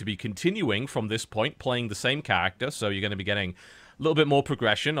is going to be continuing from this point, playing the same character, so you're going to be getting a little bit more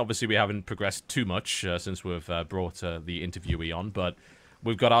progression. Obviously, we haven't progressed too much since we've brought the interviewee on, but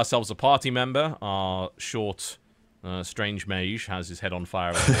we've got ourselves a party member. Our short, strange mage has his head on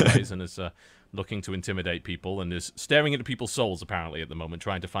fire as always, and is looking to intimidate people, and is staring into people's souls, apparently, at the moment,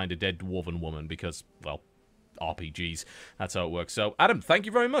 trying to find a dead dwarven woman, because, well, RPGs. That's how it works. So, Adam, thank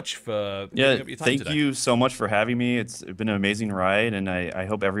you very much for giving up your time today. Thank you so much for having me. It's been an amazing ride, and I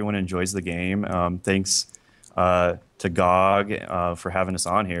hope everyone enjoys the game. Thanks to GOG for having us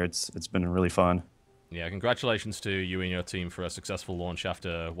on here. It's been really fun. Yeah, congratulations to you and your team for a successful launch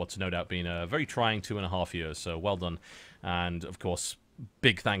after what's no doubt been a very trying 2.5 years, so well done. And, of course,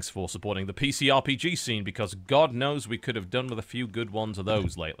 big thanks for supporting the PC RPG scene, because God knows we could have done with a few good ones of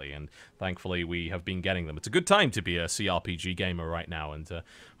those lately, and thankfully we have been getting them. It's a good time to be a CRPG gamer right now, and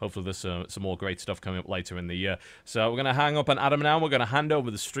hopefully there's some more great stuff coming up later in the year. So we're going to hang up on Adam now. We're going to hand over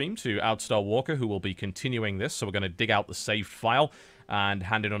the stream to Outstar Walker, who will be continuing this. So we're going to dig out the saved file and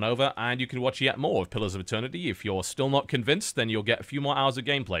hand it on over, and you can watch yet more of Pillars of Eternity. If you're still not convinced, then you'll get a few more hours of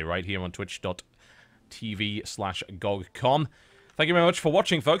gameplay right here on twitch.tv/GOGCon. Thank you very much for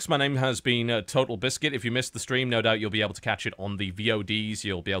watching, folks. My name has been TotalBiscuit. If you missed the stream, no doubt you'll be able to catch it on the VODs.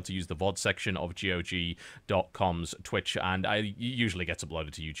 You'll be able to use the VOD section of GOG.com's Twitch, and it usually gets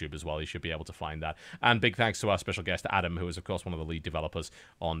uploaded to YouTube as well. You should be able to find that. And big thanks to our special guest, Adam, who is, of course, one of the lead developers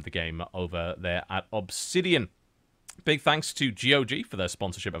on the game over there at Obsidian. Big thanks to GOG for their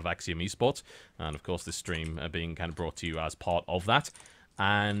sponsorship of Axiom Esports, and, of course, this stream being kind of brought to you as part of that.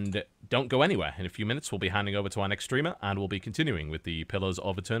 And don't go anywhere. In a few minutes, we'll be handing over to our next streamer, and we'll be continuing with the Pillars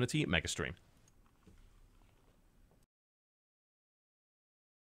of Eternity mega stream.